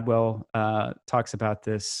 Malcolm Gladwell talks about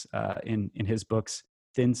this in his books,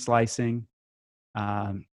 Thin Slicing,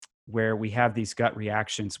 where we have these gut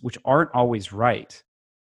reactions, which aren't always right.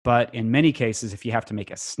 But in many cases, if you have to make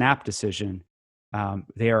a snap decision,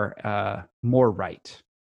 they are more right.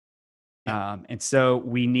 And so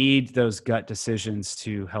we need those gut decisions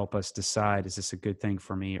to help us decide, is this a good thing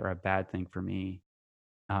for me or a bad thing for me?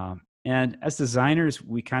 And as designers,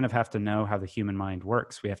 we kind of have to know how the human mind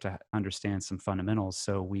works. We have to understand some fundamentals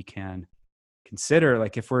so we can consider,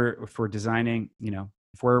 like, if we're designing,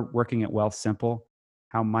 if we're working at Wealthsimple,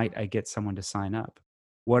 how might I get someone to sign up?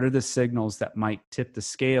 What are the signals that might tip the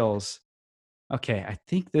scales? Okay, I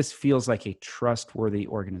think this feels like a trustworthy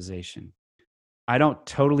organization. I don't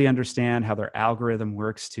totally understand how their algorithm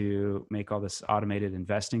works to make all this automated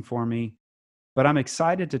investing for me, but I'm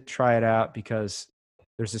excited to try it out because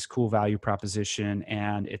there's this cool value proposition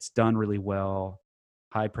and it's done really well,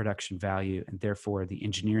 high production value, and therefore the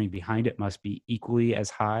engineering behind it must be equally as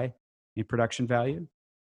high in production value.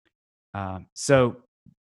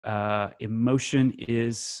 Emotion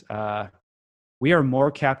is, we are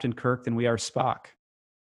more Captain Kirk than we are Spock.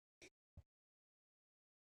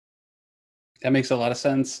 That makes a lot of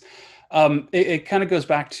sense. It kind of goes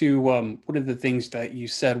back to one of the things that you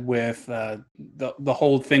said with the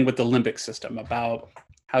whole thing with the limbic system, about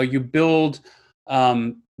how you build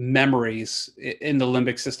memories in the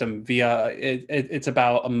limbic system via it's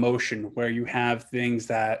about emotion, where you have things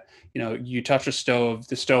that, you touch a stove,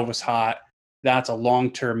 the stove was hot. That's a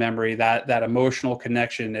long-term memory, that emotional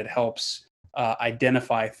connection. It helps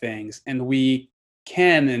identify things. And we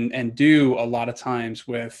can and do a lot of times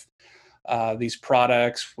with these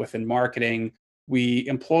products within marketing. We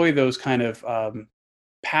employ those kind of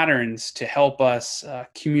patterns to help us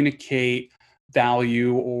communicate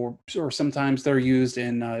value, or sometimes they're used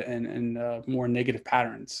in more negative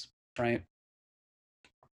patterns, right?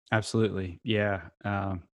 Absolutely. Yeah.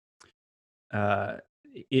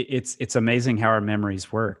 It's amazing how our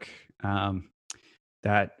memories work.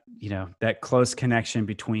 That close connection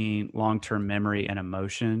between long-term memory and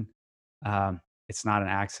emotion. It's not an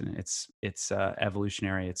accident. It's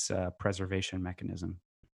evolutionary. It's a preservation mechanism.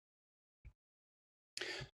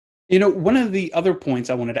 One of the other points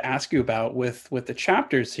I wanted to ask you about with the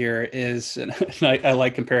chapters here is, and I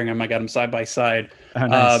like comparing them. I got them side by side. Oh,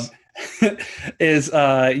 Um, nice. is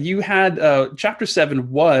you had chapter 7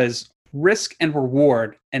 was risk and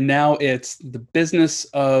reward, and now it's the business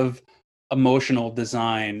of emotional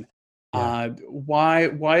design. Yeah.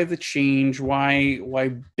 Why the change?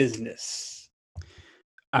 Why business?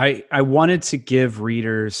 I wanted to give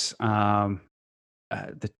readers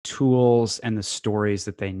the tools and the stories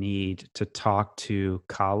that they need to talk to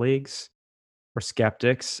colleagues or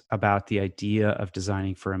skeptics about the idea of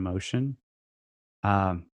designing for emotion.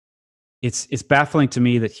 Um, it's baffling to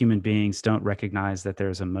me that human beings don't recognize that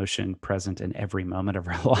there's emotion present in every moment of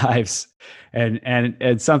our lives,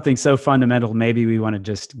 and something so fundamental. Maybe we want to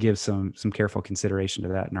just give some careful consideration to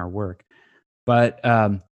that in our work. But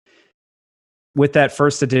with that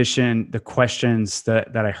first edition, the questions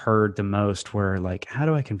that I heard the most were like, how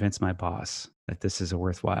do I convince my boss that this is a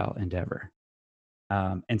worthwhile endeavor?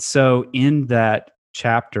 And so in that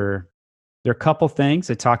chapter, there are a couple things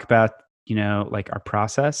that talk about, like our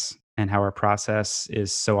process and how our process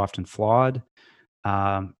is so often flawed.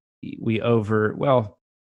 Um, it's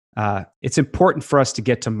important for us to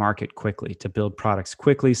get to market quickly, to build products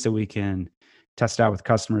quickly so we can test out with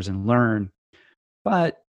customers and learn.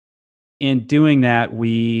 But in doing that,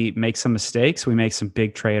 we make some mistakes. We make some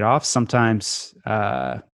big trade-offs. Sometimes,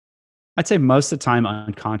 I'd say most of the time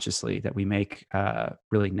unconsciously, that we make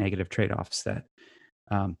really negative trade-offs that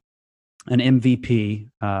um, an MVP,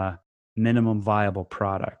 minimum viable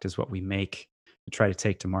product, is what we make to try to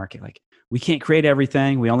take to market. Like, we can't create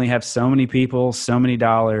everything. We only have so many people, so many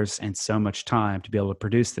dollars, and so much time to be able to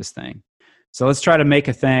produce this thing. So let's try to make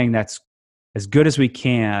a thing that's as good as we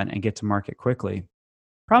can and get to market quickly.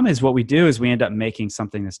 Problem is, what we do is we end up making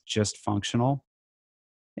something that's just functional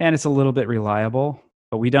and it's a little bit reliable,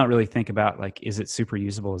 but we don't really think about, like, is it super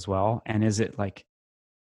usable as well? And is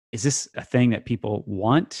this a thing that people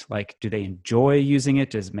want? Like, do they enjoy using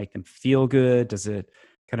it? Does it make them feel good? Does it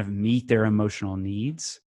kind of meet their emotional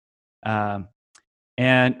needs?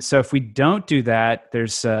 And so if we don't do that,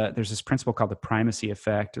 there's this principle called the primacy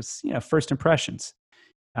effect. It's, first impressions.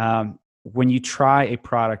 When you try a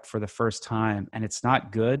product for the first time and it's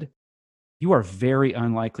not good, you are very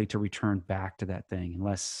unlikely to return back to that thing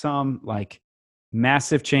unless some like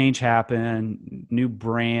massive change happen, new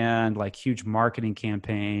brand, like huge marketing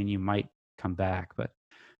campaign, you might come back. But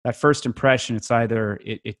that first impression, it's either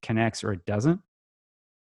it connects or it doesn't.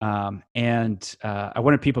 I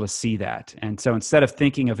wanted people to see that. And so instead of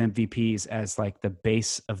thinking of MVPs as like the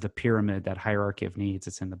base of the pyramid, that hierarchy of needs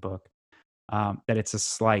that's in the book, that it's a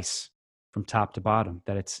slice from top to bottom,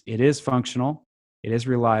 that it is functional, it is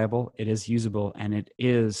reliable, it is usable, and it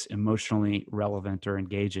is emotionally relevant or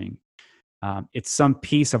engaging. It's some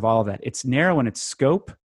piece of all of that. It's narrow in its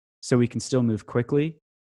scope, so we can still move quickly,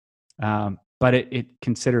 but it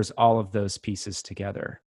considers all of those pieces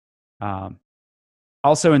together.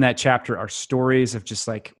 Also in that chapter are stories of just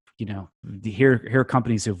like, here are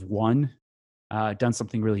companies who've won, done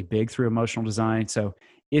something really big through emotional design. So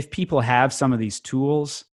if people have some of these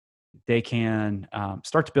tools, they can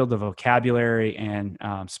start to build the vocabulary and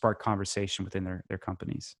spark conversation within their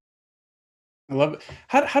companies. I love it.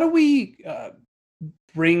 How do we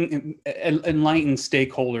bring enlighten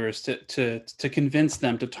stakeholders to convince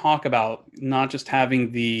them to talk about not just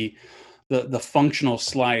having the functional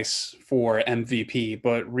slice for MVP,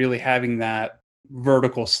 but really having that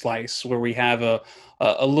vertical slice where we have a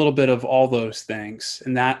little bit of all those things,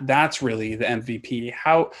 and that's really the MVP.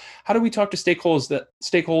 How do we talk to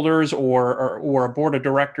stakeholders or a board of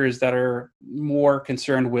directors that are more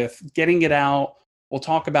concerned with getting it out? We'll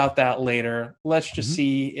talk about that later. Let's just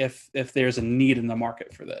see if there's a need in the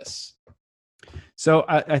market for this. So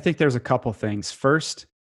I think there's a couple things. First,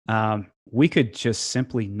 we could just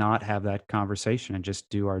simply not have that conversation and just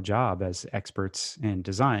do our job as experts in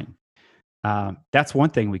design. That's one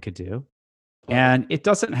thing we could do. And it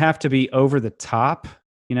doesn't have to be over the top.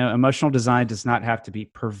 Emotional design does not have to be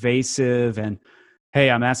pervasive and, hey,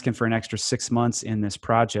 I'm asking for an extra 6 months in this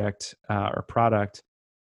project or product.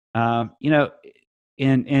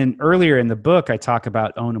 In earlier in the book, I talk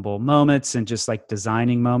about ownable moments and just like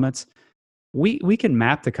designing moments. We can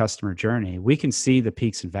map the customer journey. We can see the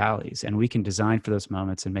peaks and valleys, and we can design for those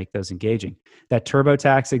moments and make those engaging. That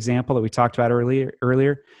TurboTax example that we talked about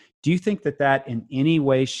earlier, do you think that in any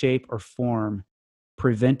way, shape, or form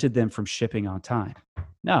prevented them from shipping on time?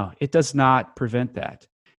 No, it does not prevent that.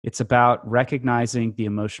 It's about recognizing the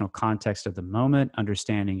emotional context of the moment,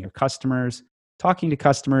 understanding your customers, talking to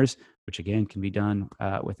customers, which again can be done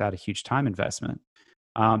without a huge time investment,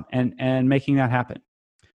 and making that happen.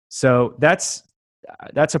 So that's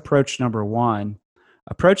that's approach number one.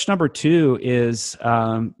 Approach number two is,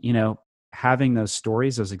 having those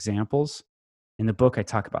stories, those examples. In the book, I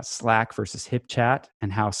talk about Slack versus HipChat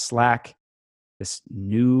and how Slack, this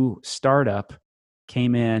new startup,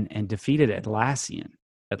 came in and defeated Atlassian.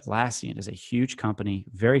 Atlassian is a huge company,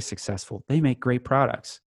 very successful. They make great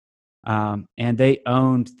products. And they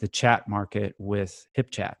owned the chat market with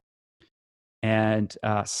HipChat. And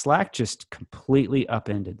Slack just completely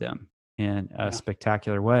upended them in a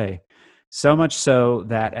spectacular way. So much so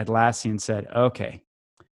that Atlassian said, okay,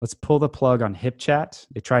 let's pull the plug on HipChat.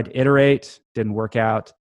 They tried to iterate, didn't work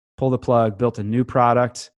out, pull the plug, built a new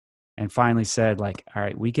product, and finally said, like, all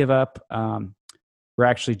right, we give up. We're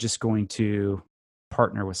actually just going to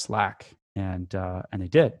partner with Slack. And they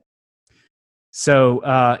did.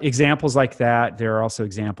 So examples like that. There are also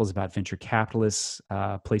examples about venture capitalists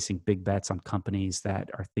placing big bets on companies that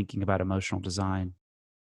are thinking about emotional design.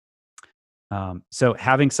 So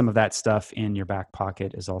having some of that stuff in your back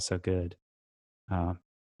pocket is also good.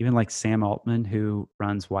 Even like Sam Altman, who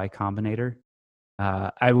runs Y Combinator,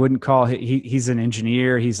 I wouldn't call he's an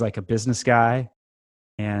engineer. He's like a business guy.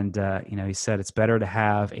 And, he said it's better to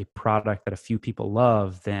have a product that a few people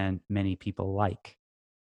love than many people like.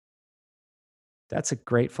 That's a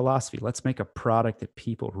great philosophy. Let's make a product that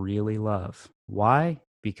people really love. Why?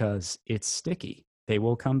 Because it's sticky. They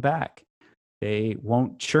will come back. They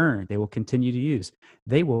won't churn. They will continue to use.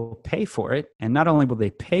 They will pay for it. And not only will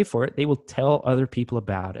they pay for it, they will tell other people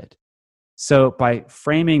about it. So by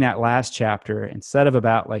framing that last chapter, instead of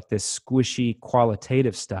about like this squishy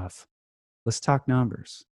qualitative stuff, let's talk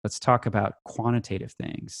numbers. Let's talk about quantitative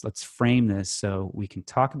things. Let's frame this so we can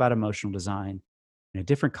talk about emotional design in a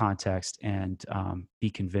different context and be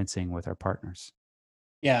convincing with our partners.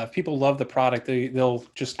 Yeah, if people love the product, they'll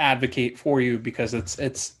just advocate for you because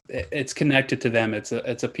it's connected to them. It's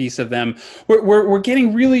a piece of them. We're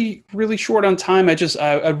getting really short on time.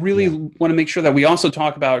 I really want to make sure that we also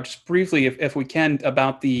talk about just briefly, if we can,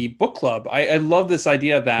 about the book club. I love this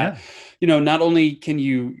idea that not only can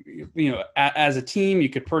you as a team you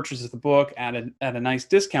could purchase the book at a nice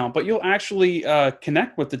discount, but you'll actually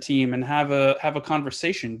connect with the team and have a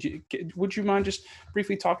conversation. Would you mind just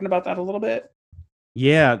briefly talking about that a little bit?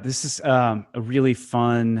 Yeah, this is a really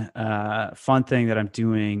fun thing that I'm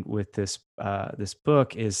doing with this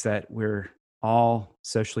book is that we're all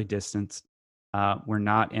socially distanced. We're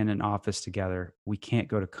not in an office together. We can't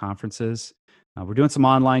go to conferences. We're doing some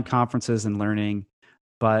online conferences and learning,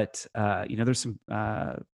 but there's some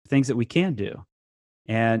things that we can do.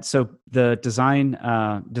 And so the Designing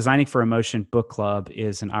for Emotion book club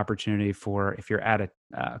is an opportunity for, if you're at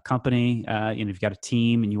a company, if you've got a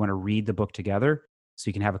team and you want to read the book together, so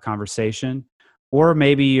you can have a conversation, or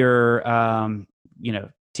maybe you're,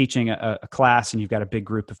 teaching a class and you've got a big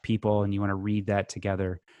group of people and you want to read that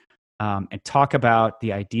together and talk about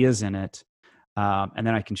the ideas in it. And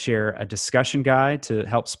then I can share a discussion guide to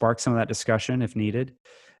help spark some of that discussion if needed.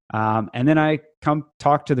 And then I come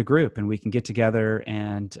talk to the group and we can get together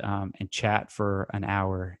and chat for an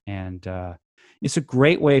hour. And it's a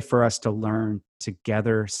great way for us to learn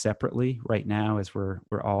together separately right now as we're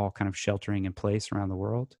all kind of sheltering in place around the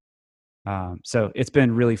world. So it's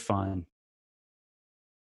been really fun.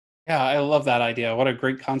 Yeah, I love that idea. What a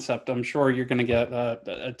great concept. I'm sure you're going to get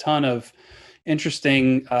a ton of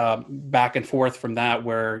interesting back and forth from that,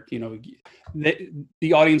 where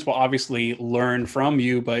the audience will obviously learn from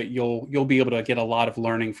you, but you'll be able to get a lot of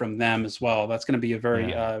learning from them as well. That's going to be a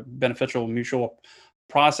very beneficial mutual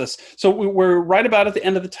process. So we're right about at the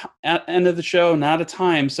end of the show, not a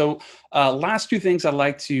time. So last two things I'd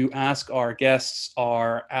like to ask our guests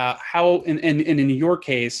are how, in your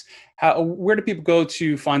case, where do people go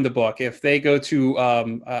to find the book? If they go to,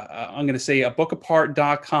 I'm going to say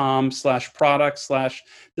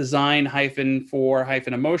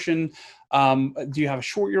abookapart.com/product/design-for-emotion. Do you have a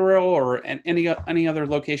short URL or any other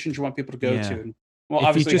locations you want people to go to? Well,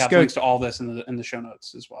 obviously, have links to all this in the show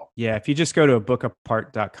notes as well. Yeah, if you just go to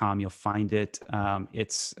abookapart.com, you'll find it.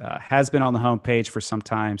 It's has been on the homepage for some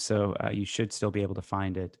time, so you should still be able to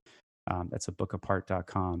find it. That's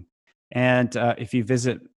abookapart.com. And if you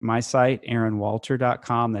visit my site,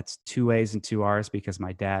 aaronwalter.com, that's 2 A's and 2 R's because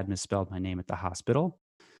my dad misspelled my name at the hospital.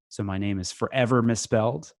 So my name is forever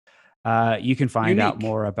misspelled. You can find out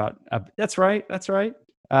more about, that's right.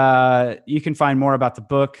 You can find more about the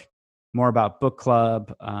book, more about book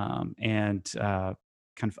club, and kind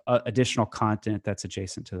of additional content that's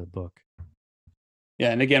adjacent to the book.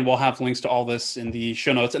 Yeah, and again, we'll have links to all this in the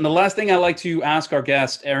show notes. And the last thing I like to ask our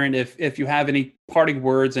guest, Aaron, if you have any parting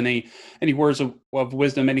words, any words of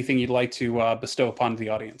wisdom, anything you'd like to bestow upon the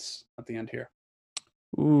audience at the end here.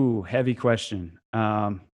 Ooh, heavy question.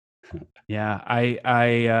 Yeah,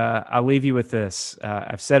 I'll leave you with this.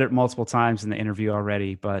 I've said it multiple times in the interview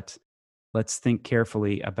already, but let's think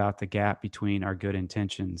carefully about the gap between our good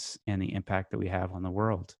intentions and the impact that we have on the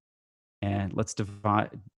world, and let's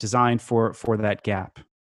design for that gap.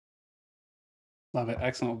 Love it.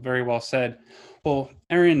 Excellent. Very well said. Well,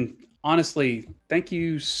 Aaron, honestly, thank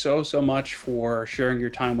you so much for sharing your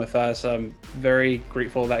time with us. I'm very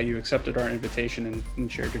grateful that you accepted our invitation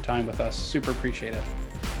and shared your time with us. Super appreciate it.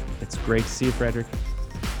 It's great to see you, Frederick.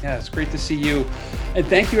 Yeah, it's great to see you. And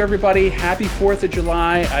thank you, everybody. Happy 4th of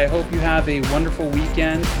July. I hope you have a wonderful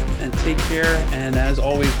weekend and take care. And as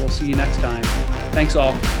always, we'll see you next time. Thanks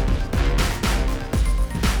all.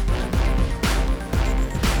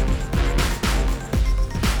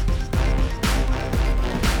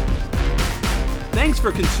 Thanks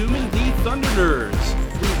for consuming the Thunder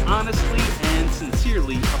Nerds. We honestly and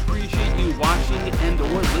sincerely appreciate you watching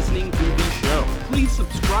and/or listening to the show. Please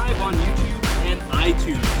subscribe on YouTube and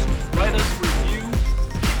iTunes. Write us a review,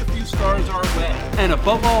 kick a few stars our way. And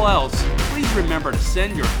above all else, please remember to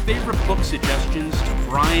send your favorite book suggestions to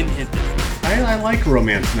Brian Hinton. I like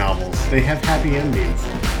romance novels. They have happy endings.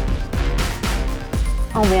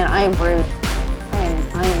 Oh man, I am rude.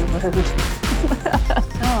 I am rude.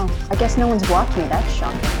 Oh, I guess no one's blocked me. That's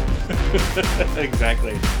shocking.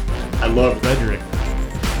 Exactly. I love Frederick.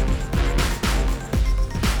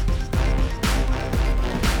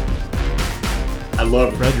 I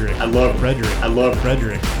love Frederick. I love Frederick. I love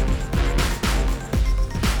Frederick.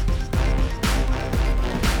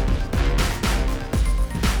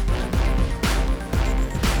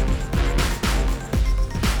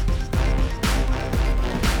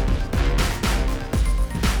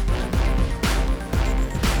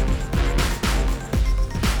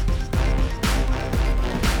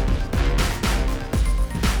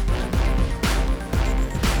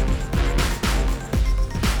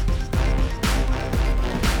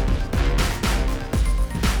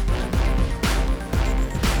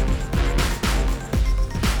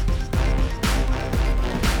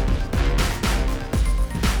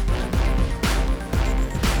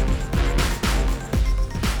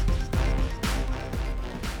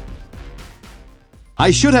 I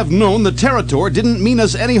should have known the Territor didn't mean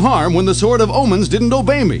us any harm when the Sword of Omens didn't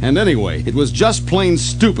obey me. And anyway, it was just plain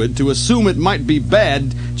stupid to assume it might be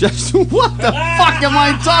bad. Just what the fuck am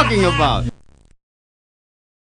I talking about?